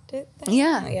end it then?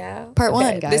 Yeah. Part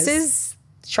one, guys. This is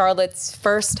Charlotte's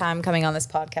first time coming on this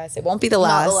podcast. It won't be the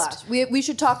Not last. the last. We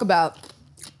should talk about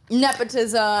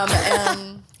nepotism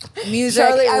and music.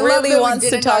 Charlotte I really love that we wants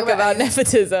to didn't talk about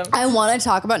nepotism. I want to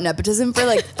talk about nepotism for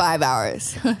like 5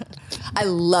 hours. I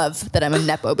love that I'm a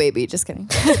nepo baby. Just kidding.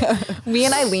 Me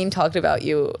and Eileen talked about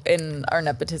you in our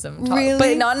nepotism talk, Really?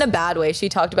 but not in a bad way. She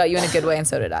talked about you in a good way, and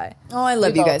so did I. Oh, I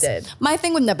love We you both guys. did. My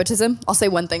thing with nepotism, I'll say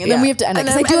one thing, and then we have to end it And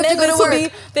because I then- do have to and go then to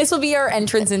work. This will be our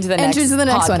entrance into the Entrance to the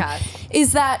next podcast. one.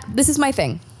 Is that this is my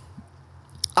thing.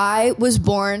 I was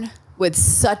born with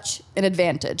such an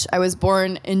advantage. I was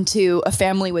born into a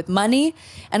family with money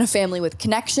and a family with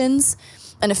connections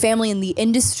and a family in the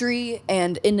industry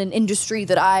and in an industry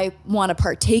that I want to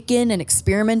partake in and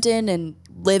experiment in and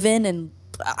live in and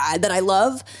that I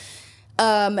love.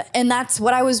 And that's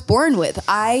what I was born with.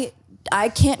 I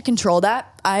can't control that.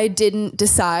 I didn't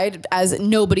decide, as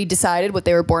nobody decided what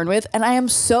they were born with. And I am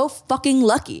so fucking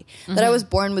lucky that I was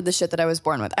born with the shit that I was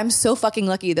born with. I'm so fucking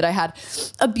lucky that I had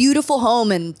a beautiful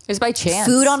home and It's by chance.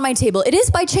 food on my table. It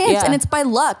is by chance Yeah. and it's by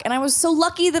luck. And I was so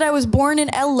lucky that I was born in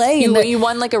LA. And that You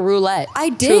won like a roulette. I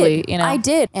did. Truly, you know? I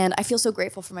did. And I feel so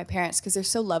grateful for my parents because they're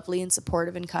so lovely and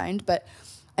supportive and kind. But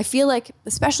I feel like,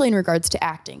 especially in regards to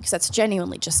acting, because that's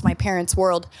genuinely just my parents'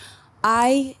 world,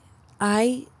 I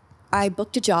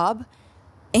booked a job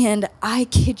and I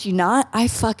kid you not, I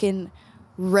fucking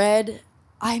read,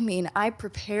 I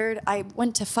prepared, I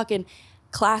went to fucking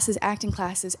classes, acting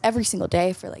classes every single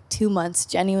day for like 2 months.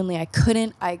 Genuinely, I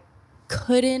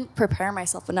couldn't prepare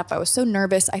myself enough. I was so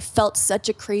nervous. I felt such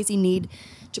a crazy need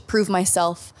to prove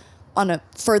myself on a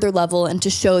further level and to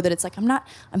show that it's like,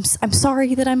 I'm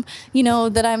sorry that I'm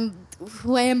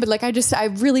who I am, but like, I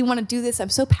really want to do this. I'm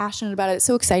so passionate about it. It's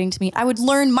so exciting to me. I would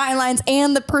learn my lines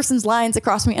and the person's lines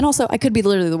across me. And also I could be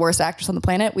literally the worst actress on the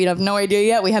planet. We have no idea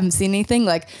yet. We haven't seen anything,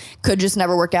 like could just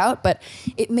never work out, but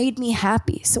it made me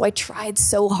happy. So I tried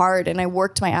so hard and I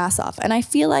worked my ass off. And I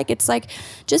feel like it's like,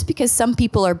 just because some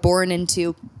people are born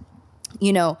into,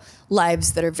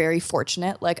 lives that are very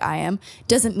fortunate, like I am,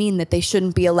 doesn't mean that they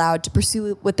shouldn't be allowed to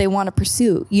pursue what they want to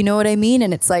pursue. You know what I mean?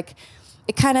 And it's like,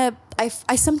 it kind of,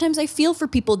 I sometimes I feel for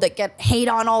people that get hate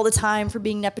on all the time for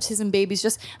being nepotism babies.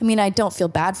 I don't feel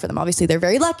bad for them. Obviously, they're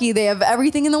very lucky. They have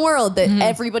everything in the world that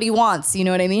everybody wants. You know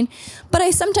what I mean? But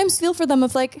I sometimes feel for them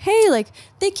of like, hey, like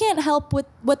they can't help with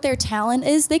what their talent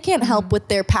is. They can't help what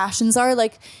their passions are.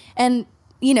 Like, and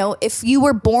if you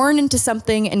were born into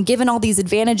something and given all these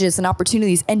advantages and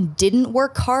opportunities and didn't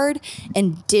work hard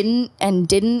and didn't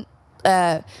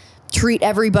treat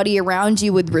everybody around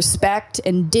you with respect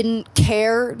and didn't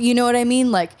care, you know what I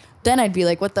mean? Like, then I'd be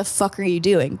like, what the fuck are you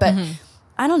doing? But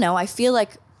I don't know. I feel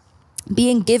like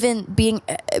being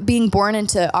born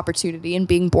into opportunity and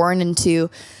being born into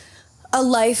a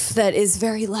life that is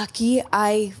very lucky,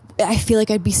 I I feel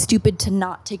like I'd be stupid to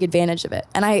not take advantage of it.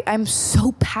 And I'm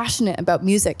so passionate about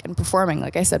music and performing,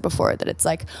 like I said before, that it's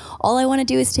like, all I want to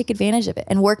do is take advantage of it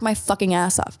and work my fucking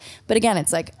ass off. But again,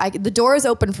 it's like, the door is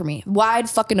open for me, wide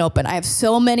fucking open. I have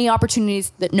so many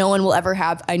opportunities that no one will ever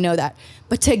have. I know that.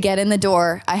 But to get in the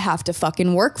door, I have to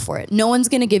fucking work for it. No one's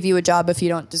going to give you a job if you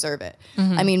don't deserve it.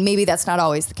 I mean, maybe that's not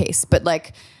always the case, but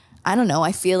like, I don't know.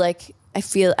 I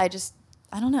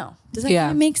don't know. Does that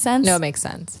kind of make sense? No, it makes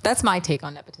sense. That's my take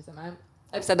on nepotism.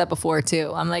 I've said that before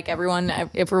too. I'm like, everyone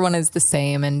is the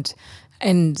same,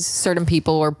 and certain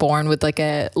people were born with like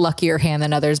a luckier hand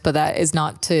than others, but that is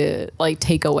not to like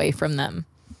take away from them,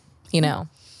 you know?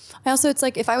 I also, it's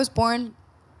like, if I was born,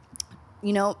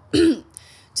 you know,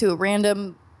 to a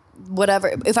random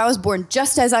whatever, if I was born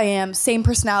just as I am, same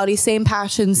personality, same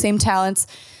passion, same talents,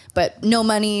 but no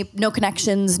money, no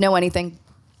connections, no anything,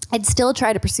 I'd still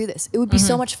try to pursue this. It would be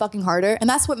so much fucking harder. And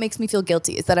that's what makes me feel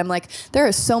guilty, is that I'm like,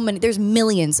 there's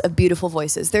millions of beautiful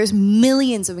voices. There's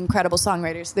millions of incredible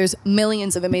songwriters. There's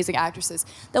millions of amazing actresses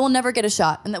that will never get a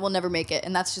shot and that will never make it.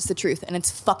 And that's just the truth. And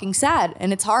it's fucking sad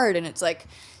and it's hard. And it's like,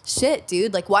 shit,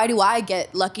 dude, like, why do I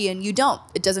get lucky and you don't?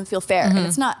 It doesn't feel fair. And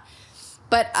it's not.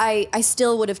 But I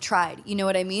still would have tried. You know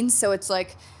what I mean? So it's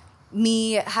like,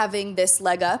 me having this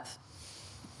leg up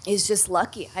is just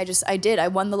lucky. I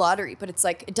won the lottery, but it's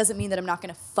like, it doesn't mean that I'm not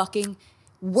going to fucking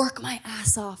work my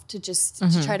ass off to just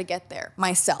to try to get there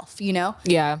myself, you know?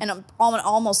 Yeah. And I'm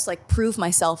almost like prove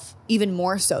myself even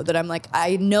more so, that I'm like,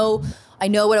 I know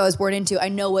what I was born into. I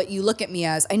know what you look at me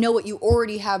as. I know what you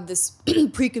already have this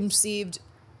preconceived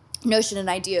notion and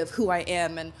idea of who I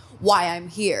am and why I'm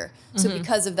here. So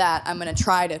because of that, I'm going to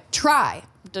try.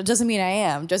 It doesn't mean I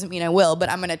am, doesn't mean I will,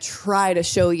 but I'm going to try to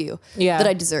show you that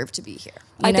I deserve to be here.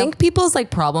 I think people's like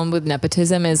problem with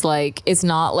nepotism is like, it's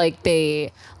not like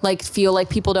they like feel like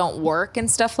people don't work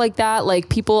and stuff like that. Like,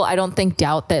 people, I don't think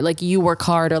doubt that like you work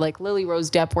hard or like Lily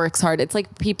Rose Depp works hard. It's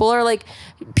like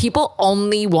people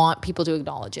only want people to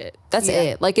acknowledge it. That's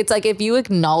it. Like, it's like, if you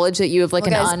acknowledge that you have like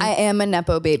I am a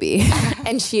nepo baby.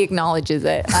 and she acknowledges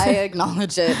it. I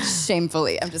acknowledge it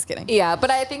shamefully. I'm just kidding. Yeah,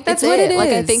 but I think that's what it is. Like,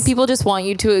 I think people just want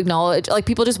you to acknowledge, like,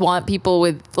 people just want people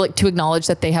with like to acknowledge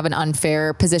that they have an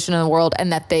unfair position in the world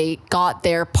and that they got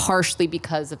there partially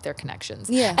because of their connections.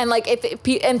 Yeah. And like,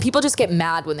 and people just get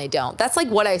mad when they don't. That's like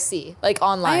what I see like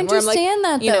online. I understand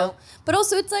that though. You know, but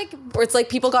also it's like, where it's like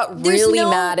people got really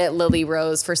mad at Lily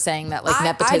Rose for saying that like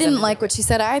nepotism. I didn't like what she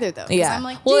said either though. Yeah. I'm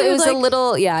like, well, it was like, a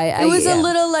little, it was a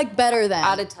little like better than.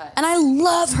 Out of touch. And I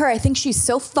love her. I think she's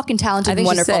so fucking talented and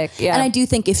wonderful. She's sick, yeah. And I do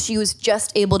think if she was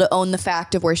just able to own the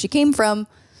fact of where she came from,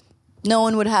 no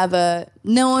one would have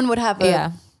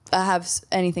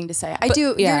anything to say.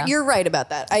 You're right about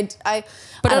that.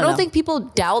 But I don't think people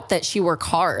doubt that she worked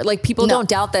hard. Like, people don't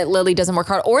doubt that Lily doesn't work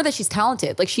hard or that she's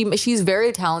talented. Like, she's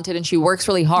very talented and she works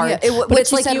really hard. Yeah, but what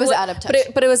she said was out of touch.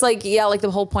 But it was like, yeah, like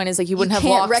the whole point is like, you wouldn't have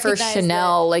walked for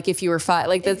Chanel like if you were five.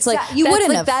 Like, that's like, you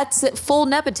wouldn't have. That's full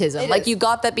nepotism. Like, you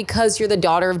got that because you're the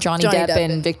daughter of Johnny Depp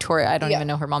and Victoria. I don't even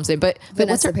know her mom's name, but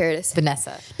Vanessa Paradis.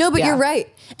 Vanessa. No, but you're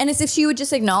right. And it's if she would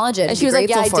just acknowledge it. And she was like,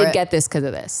 yeah, I did get this because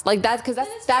of this. Like, because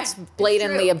that's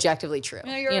blatantly objectively true.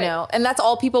 No, you know, and that's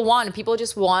all people want. And people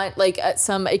just want like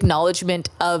some acknowledgement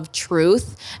of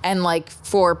truth and like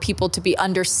for people to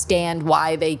understand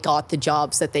why they got the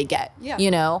jobs that they get. Yeah.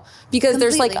 You know, because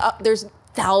there's like there's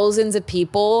thousands of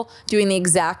people doing the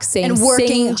exact same and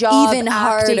working job, even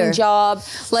acting harder job,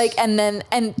 like, and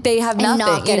they have nothing,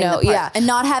 not getting the part, and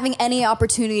not having any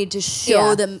opportunity to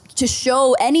show them, to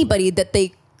show anybody that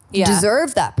they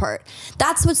deserve that part.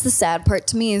 That's what's the sad part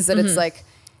to me, is that it's like,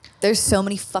 there's so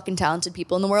many fucking talented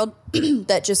people in the world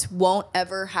that just won't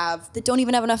ever that don't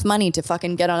even have enough money to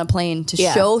fucking get on a plane to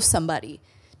show somebody,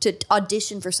 to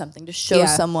audition for something, to show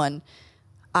someone,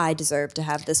 I deserve to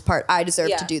have this part. I deserve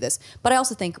to do this. But I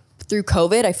also think through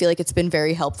COVID, I feel like it's been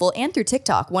very helpful, and through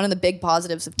TikTok. One of the big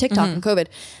positives of TikTok and COVID,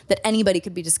 that anybody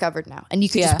could be discovered now. And you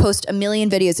could just post a million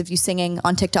videos of you singing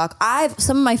on TikTok.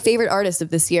 Some of my favorite artists of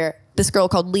this year, this girl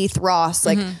called Leith Ross,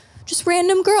 like, just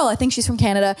random girl. I think she's from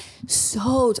Canada. I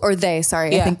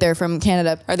think they're from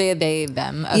Canada. Are they,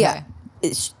 them? Okay. Yeah.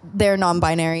 They're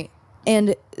non-binary.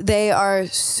 And they are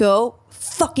so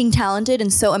fucking talented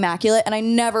and so immaculate.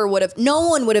 And no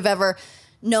one would have ever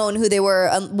known who they were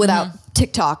without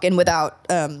TikTok and without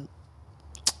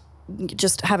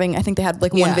just having, I think they had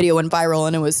like one video went viral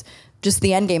and it was just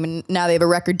the end game, and now they have a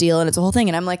record deal and it's a whole thing.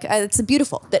 And I'm like, it's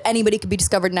beautiful that anybody could be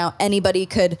discovered now. Anybody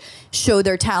could show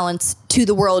their talents to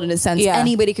the world in a sense.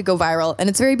 Anybody could go viral, and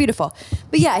it's very beautiful.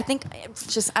 But yeah, I think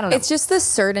it's just, I don't know. It's just the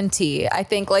certainty. I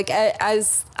think like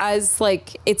as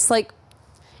like, it's like,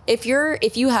 if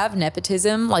you have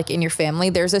nepotism like in your family,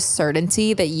 there's a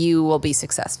certainty that you will be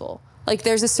successful. Like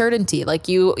there's a certainty, like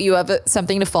you have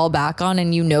something to fall back on,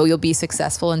 and you know you'll be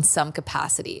successful in some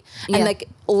capacity. Yeah. And like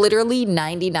literally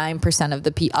 99% of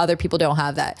the other people don't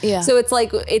have that. Yeah. So it's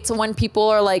like, it's when people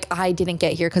are like, I didn't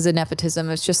get here because of nepotism.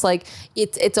 It's just like,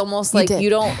 it's almost like you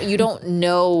don't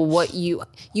know what you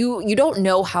don't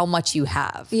know how much you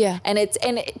have. Yeah. And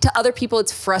to other people,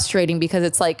 it's frustrating because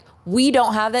it's like, we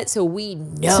don't have that, so we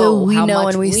know how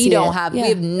much we don't have. Yeah. We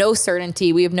have no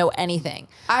certainty. We have no anything.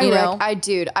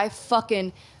 I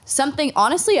fucking something.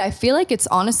 Honestly, I feel like it's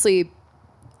honestly.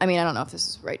 I mean, I don't know if this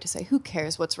is right to say. Who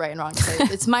cares what's right and wrong to say?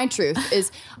 It's my truth.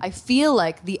 Is I feel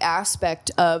like the aspect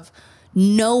of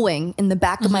knowing in the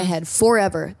back of my head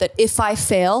forever that if I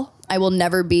fail, I will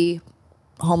never be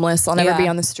homeless. I'll never be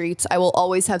on the streets. I will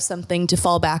always have something to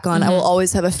fall back on. I will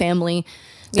always have a family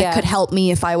that could help me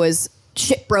if I was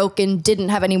shit broke and didn't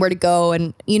have anywhere to go,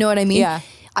 and you know what I mean? Yeah.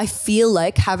 I feel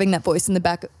like having that voice in the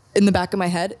back of my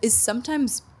head is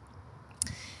sometimes,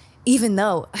 even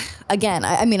though, again,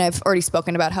 I mean, I've already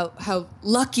spoken about how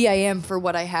lucky I am for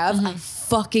what I have. I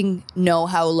fucking know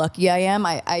how lucky I am.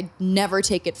 I never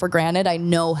take it for granted. I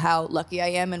know how lucky I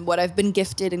am and what I've been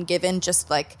gifted and given, just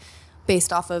like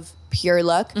based off of pure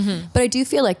luck. But I do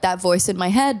feel like that voice in my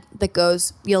head that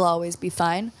goes, "You'll always be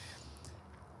fine,"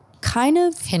 kind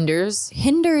of hinders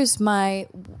my,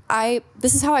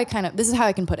 this is how I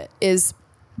can put it, is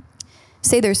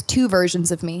say there's two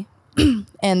versions of me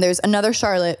and there's another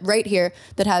Charlotte right here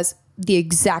that has the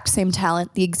exact same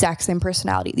talent, the exact same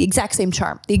personality, the exact same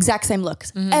charm, the exact same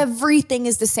looks. Everything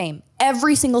is the same,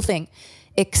 every single thing,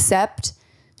 except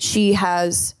she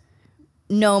has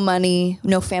no money,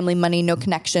 no family money, no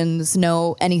connections,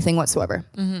 no anything whatsoever.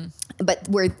 But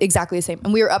we're exactly the same,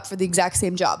 and we were up for the exact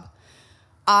same job.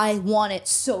 I want it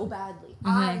so badly.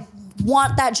 I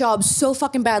want that job so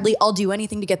fucking badly. I'll do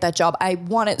anything to get that job. I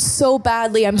want it so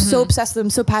badly. I'm so obsessed with it.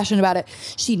 I'm so passionate about it.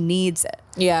 She needs it.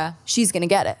 Yeah. She's going to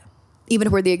get it. Even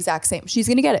if we're the exact same, she's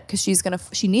going to get it because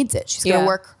she needs it. She's going to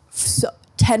work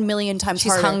 10 million times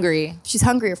harder. She's hungry. She's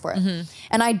hungrier for it.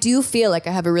 And I do feel like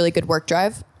I have a really good work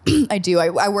drive. I do.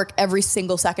 I work every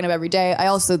single second of every day. I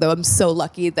also, though, I'm so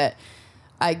lucky that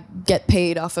I get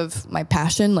paid off of my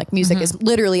passion. Like music is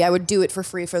literally, I would do it for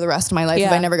free for the rest of my life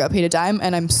if I never got paid a dime.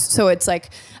 And so it's like,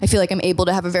 I feel like I'm able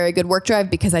to have a very good work drive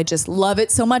because I just love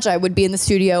it so much. I would be in the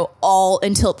studio all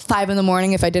until 5 a.m.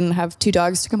 if I didn't have 2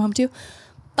 dogs to come home to.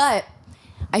 But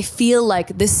I feel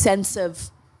like this sense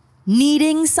of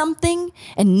needing something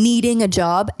and needing a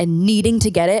job and needing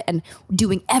to get it and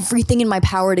doing everything in my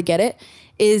power to get it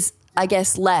is, I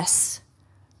guess, less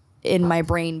in my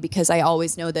brain because I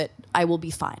always know that I will be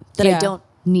fine, that I don't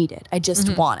need it. I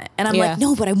just want it. And I'm like,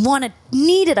 no, but I want it,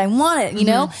 need it. I want it, you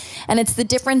know? And it's the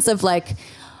difference of like,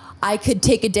 I could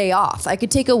take a day off. I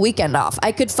could take a weekend off.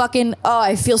 I could fucking,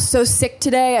 I feel so sick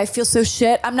today. I feel so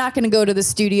shit. I'm not going to go to the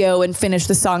studio and finish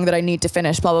the song that I need to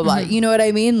finish, blah, blah, blah. You know what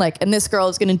I mean? Like, and this girl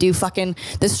is going to do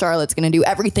this Charlotte's going to do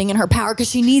everything in her power because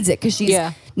she needs it, because she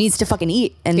needs to fucking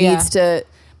eat and needs to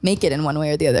make it in one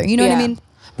way or the other. You know what I mean?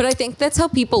 But I think that's how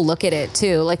people look at it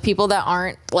too. Like people that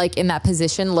aren't like in that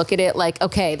position look at it like,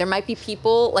 okay, there might be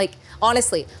people like,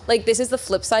 honestly, like this is the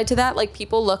flip side to that. Like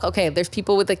people look, okay, there's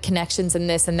people with the connections and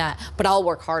this and that, but I'll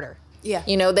work harder. Yeah.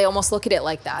 You know, they almost look at it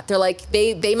like that. They're like,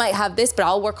 they might have this, but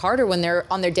I'll work harder when they're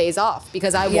on their days off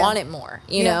because I want it more,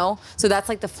 you know? So that's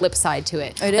like the flip side to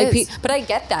it. It like, is. But I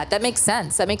get that. That makes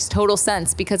sense. That makes total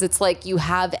sense because it's like you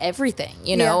have everything,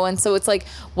 you know? And so it's like,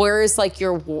 where is like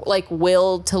your like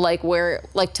will to like where,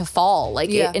 like to fall,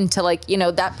 like into like, you know,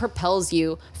 that propels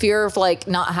you. Fear of like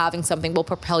not having something will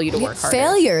propel you to work harder.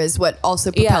 Failure is what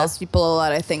also propels people a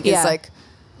lot, I think, is like,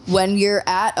 when you're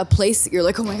at a place that you're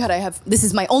like, oh my God, this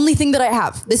is my only thing that I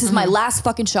have. This is my last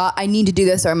fucking shot. I need to do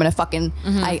this or I'm going to fucking,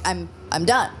 I'm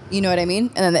done. You know what I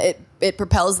mean? And then it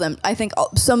propels them. I think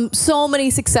so many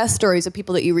success stories of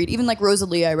people that you read, even like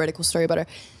Rosalie, I read a cool story about her.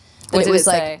 That it was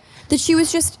like, that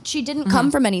she didn't come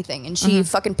from anything. And she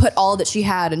fucking put all that she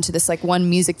had into this like one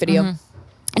music video. And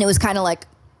it was kind of like,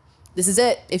 this is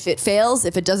it. If it fails,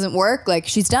 if it doesn't work, like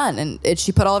she's done. And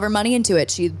she put all of her money into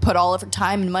it. She put all of her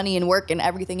time and money and work and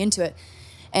everything into it.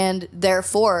 And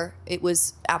therefore, it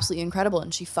was absolutely incredible.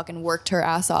 And she fucking worked her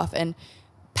ass off and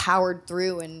powered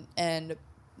through and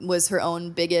was her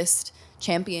own biggest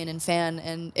champion and fan.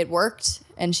 And it worked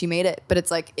and she made it. But it's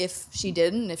like, if she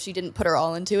didn't put her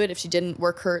all into it, if she didn't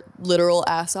work her literal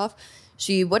ass off,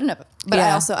 she wouldn't have. But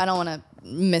I don't want to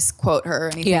misquote her or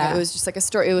anything. It was just like a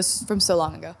story. It was from so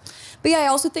long ago. But yeah, I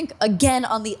also think, again,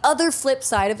 on the other flip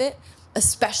side of it,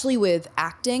 especially with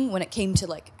acting, when it came to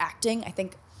like acting, I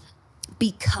think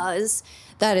because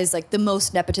that is like the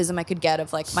most nepotism I could get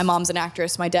of like, my mom's an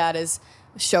actress, my dad is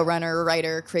a showrunner,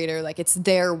 writer, creator, like it's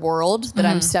their world that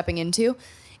I'm stepping into.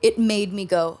 It made me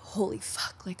go, holy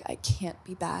fuck, like I can't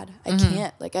be bad.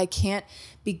 I can't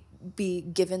be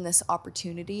given this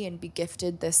opportunity and be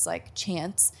gifted this like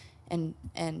chance and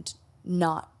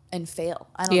fail.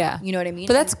 I don't know. You know what I mean?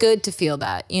 But that's good to feel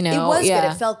that, you know? It was good.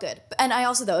 It felt good. And I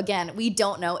also, though, again, we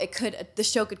don't know. The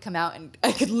show could come out and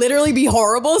I could literally be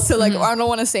horrible. So like, I don't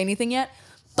want to say anything yet,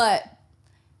 but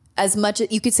as much as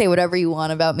you could say whatever you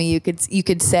want about me, you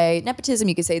could say nepotism,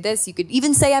 you could say this, you could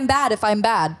even say I'm bad if I'm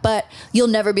bad, but you'll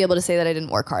never be able to say that I didn't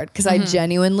work hard. Cause I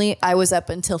was up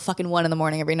until fucking 1 a.m.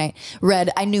 every night.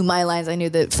 I knew my lines. I knew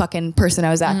the fucking person I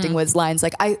was acting with lines.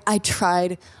 Like I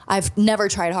tried, I've never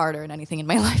tried harder in anything in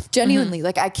my life. Genuinely.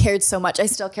 Like I cared so much. I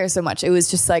still care so much. It was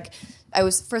just like, I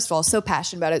was, first of all, so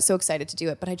passionate about it, so excited to do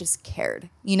it, but I just cared,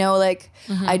 you know, like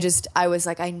I was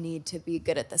like, I need to be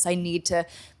good at this. I need to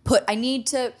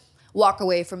walk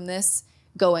away from this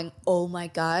going, oh my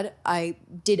God, I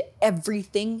did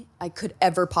everything I could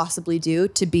ever possibly do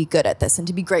to be good at this and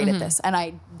to be great at this.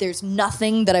 And there's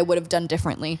nothing that I would have done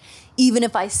differently, even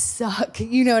if I suck,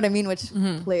 you know what I mean? Which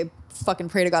fucking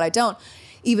pray to God I don't.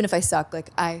 Even if I suck, like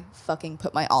I fucking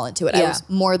put my all into it. I was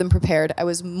more than prepared. I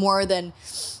was more than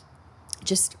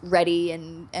just ready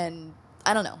and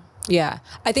I don't know. Yeah.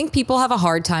 I think people have a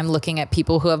hard time looking at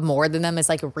people who have more than them as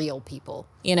like real people,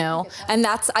 you know? And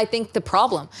that's, I think, the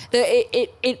problem.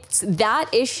 It's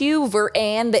that issue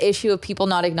and the issue of people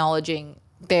not acknowledging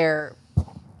their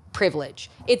privilege.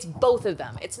 It's both of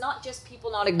them. It's not just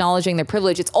people not acknowledging their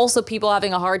privilege. It's also people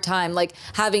having a hard time, like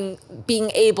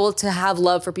being able to have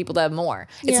love for people that have more.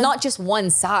 It's not just one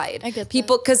side. I get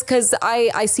people, cause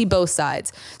I see both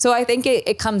sides. So I think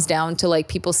it comes down to like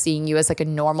people seeing you as like a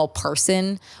normal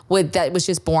person that was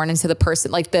just born into the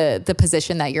person, like the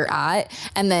position that you're at.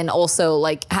 And then also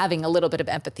like having a little bit of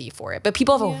empathy for it. But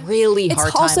people have a really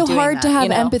hard time doing that. It's also hard to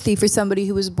have empathy for somebody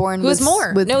who was born with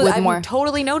more. I've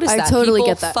totally noticed that. I totally people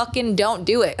get that. Fucking don't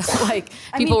do it. Like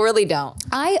people really don't.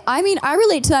 I mean, I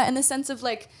relate to that in the sense of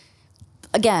like,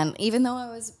 again, even though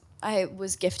I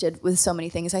was gifted with so many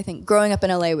things, I think growing up in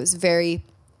LA was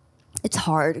it's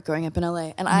hard growing up in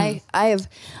LA. And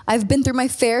I've been through my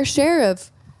fair share of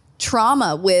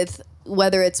trauma with,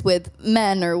 whether it's with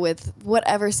men or with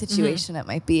whatever situation it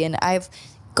might be. And I've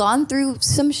gone through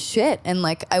some shit, and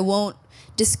like, I won't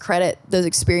discredit those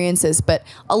experiences, but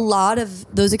a lot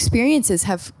of those experiences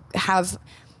have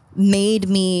made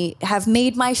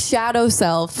my shadow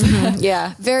self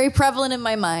very prevalent in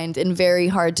my mind and very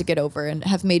hard to get over, and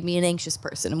have made me an anxious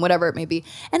person and whatever it may be.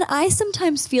 And I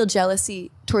sometimes feel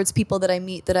jealousy towards people that I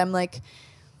meet that I'm like,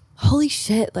 holy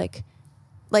shit, like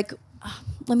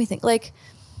let me think, like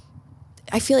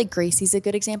I feel like Gracie's a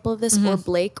good example of this, or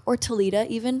Blake, or Talita,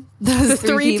 even. The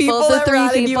three people.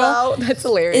 That's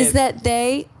hilarious. Is that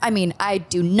I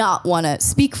do not want to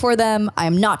speak for them.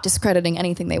 I'm not discrediting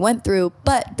anything they went through,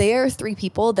 but they are 3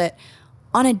 people that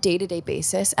on a day-to-day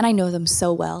basis, and I know them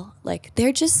so well, like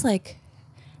they're just like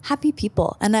happy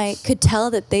people. And I could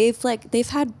tell that they've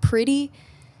had pretty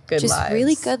good lives.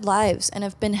 Really good lives, and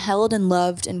have been held and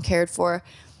loved and cared for,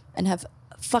 and have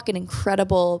fucking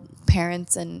incredible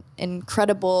parents and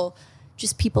incredible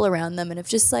just people around them, and have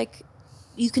just like,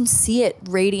 you can see it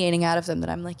radiating out of them that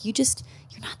I'm like, you're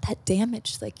not that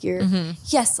damaged. Like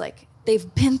yes, like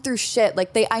they've been through shit.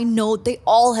 Like I know they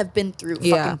all have been through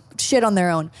fucking shit on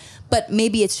their own, but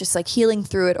maybe it's just like healing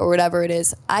through it or whatever it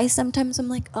is. Sometimes I'm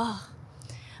like, oh,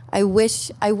 I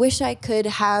wish I could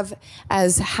have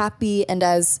as happy and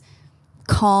as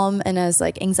calm and as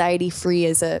like anxiety free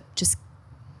as a just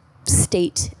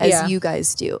state as you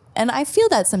guys do. And I feel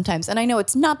that sometimes, and I know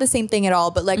it's not the same thing at all,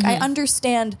 but like I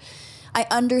understand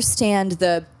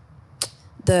the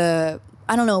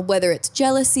I don't know whether it's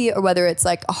jealousy or whether it's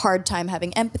like a hard time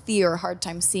having empathy or a hard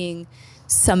time seeing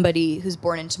somebody who's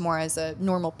born into more as a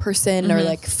normal person, or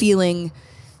like feeling,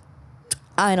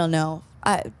 I don't know,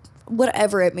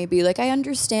 whatever it may be. Like I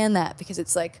understand that, because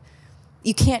it's like,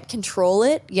 you can't control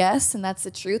it, yes, and that's the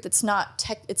truth. It's not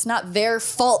their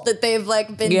fault that they've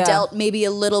like been dealt maybe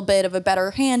a little bit of a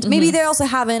better hand. Maybe they also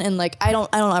haven't, and like I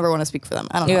don't ever want to speak for them.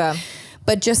 I don't know.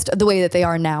 But just the way that they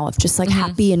are now, of just like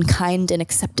happy and kind and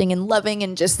accepting and loving,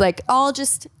 and just like all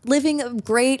just living a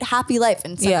great happy life.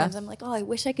 And sometimes I'm like, oh, I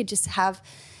wish I could just have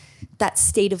that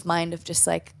state of mind of just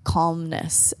like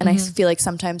calmness. And I feel like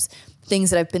sometimes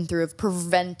things that I've been through have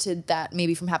prevented that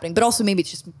maybe from happening. But also maybe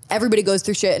it's just everybody goes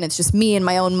through shit, and it's just me and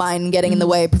my own mind getting in the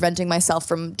way, preventing myself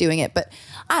from doing it. But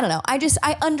I don't know. I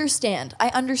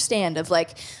understand of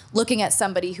like looking at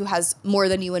somebody who has more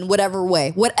than you in whatever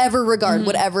way, whatever regard,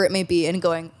 whatever it may be, and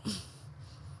going,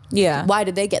 Yeah. Why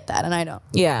did they get that and I don't?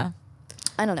 Yeah.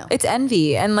 I don't know. It's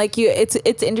envy. And like it's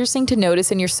interesting to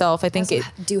notice in yourself. I think I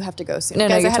do have to go soon. No,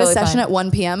 Guys, you're I had totally a session fine. at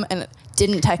 1 p.m. and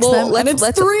didn't text them. And it's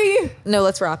 3. No,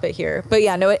 let's wrap it here. But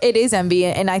yeah, no, it is envy.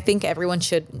 And I think everyone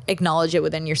should acknowledge it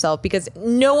within yourself because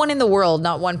no one in the world,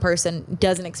 not one person,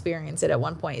 doesn't experience it at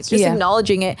one point. It's just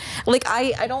acknowledging it. Like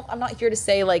I'm not here to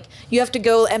say like you have to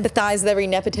go empathize with every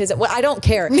nepotism. Well, I don't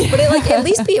care. But at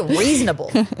least be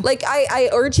reasonable. Like I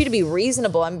urge you to be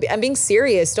reasonable. I'm being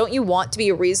serious. Don't you want to be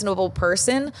a reasonable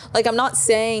person? Like I'm not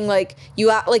saying like you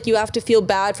have to feel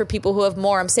bad for people who have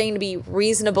more. I'm saying to be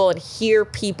reasonable and hear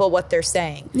people what they're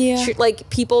saying. Yeah. Like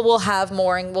people will have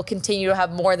more and will continue to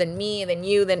have more than me, than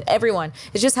you, than everyone.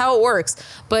 It's just how it works.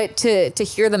 But to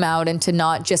hear them out and to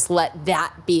not just let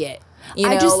that be it. You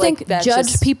know, I just like think that's judge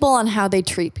just, people on how they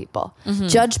treat people.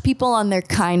 Judge people on their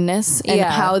kindness and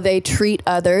how they treat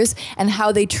others and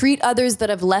how they treat others that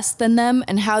have less than them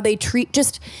and how they treat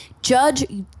judge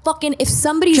fucking if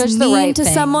somebody's Judge the mean right to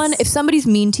things. someone, if somebody's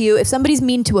mean to you, if somebody's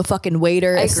mean to a fucking waiter,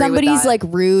 I if agree with somebody's that. like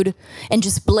rude and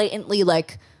just blatantly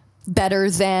like better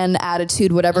than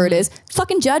attitude, whatever it is,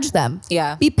 fucking judge them.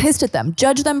 Yeah. Be pissed at them.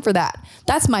 Judge them for that.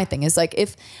 That's my thing is like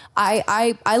if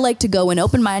I like to go in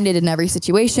open-minded in every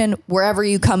situation, wherever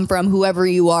you come from, whoever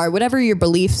you are, whatever your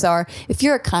beliefs are. If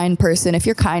you're a kind person, if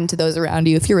you're kind to those around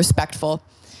you, if you're respectful,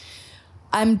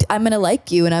 I'm gonna like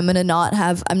you and I'm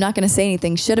not gonna say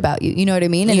anything shit about you. You know what I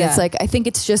mean? And it's like I think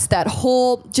it's just that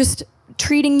whole just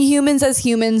treating humans as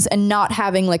humans and not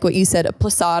having like what you said, a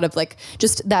facade of like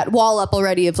just that wall up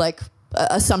already of like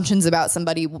assumptions about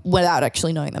somebody without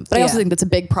actually knowing them. But I also think that's a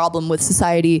big problem with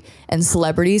society and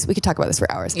celebrities. We could talk about this for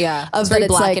hours. Yeah. Of It's very that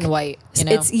black like, and white, you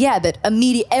know? It's that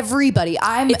immediate everybody.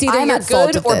 It's either I'm you're at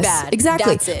fault good of or this. bad.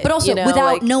 Exactly. That's it, But also you know, without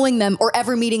like- knowing them or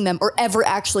ever meeting them or ever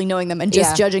actually knowing them and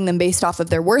just judging them based off of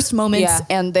their worst moments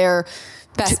and their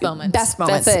best moments. Best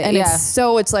moments. That's it, and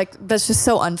yeah. it's like that's just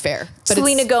so unfair. But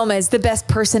Selena it's, Gomez, the best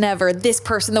person ever. This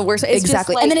person, the worst. It's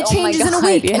exactly. Just like, and then it oh my changes in a God,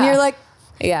 week and you're like,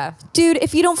 yeah. dude,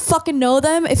 if you don't fucking know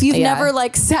them, if you've never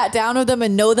like sat down with them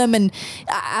and know them and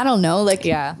I don't know, like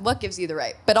what gives you the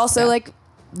right? But also like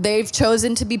they've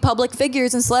chosen to be public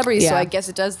figures and celebrities, so I guess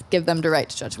it does give them the right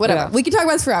to judge. Whatever. We can talk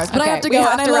about this for hours, but I have to go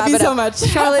and I love you so much.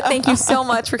 Charlotte, thank you so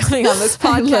much for coming on this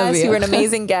I love podcast. you. You were an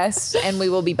amazing guest and we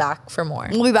will be back for more.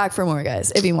 We'll be back for more,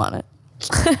 guys, if you want it.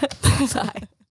 Bye.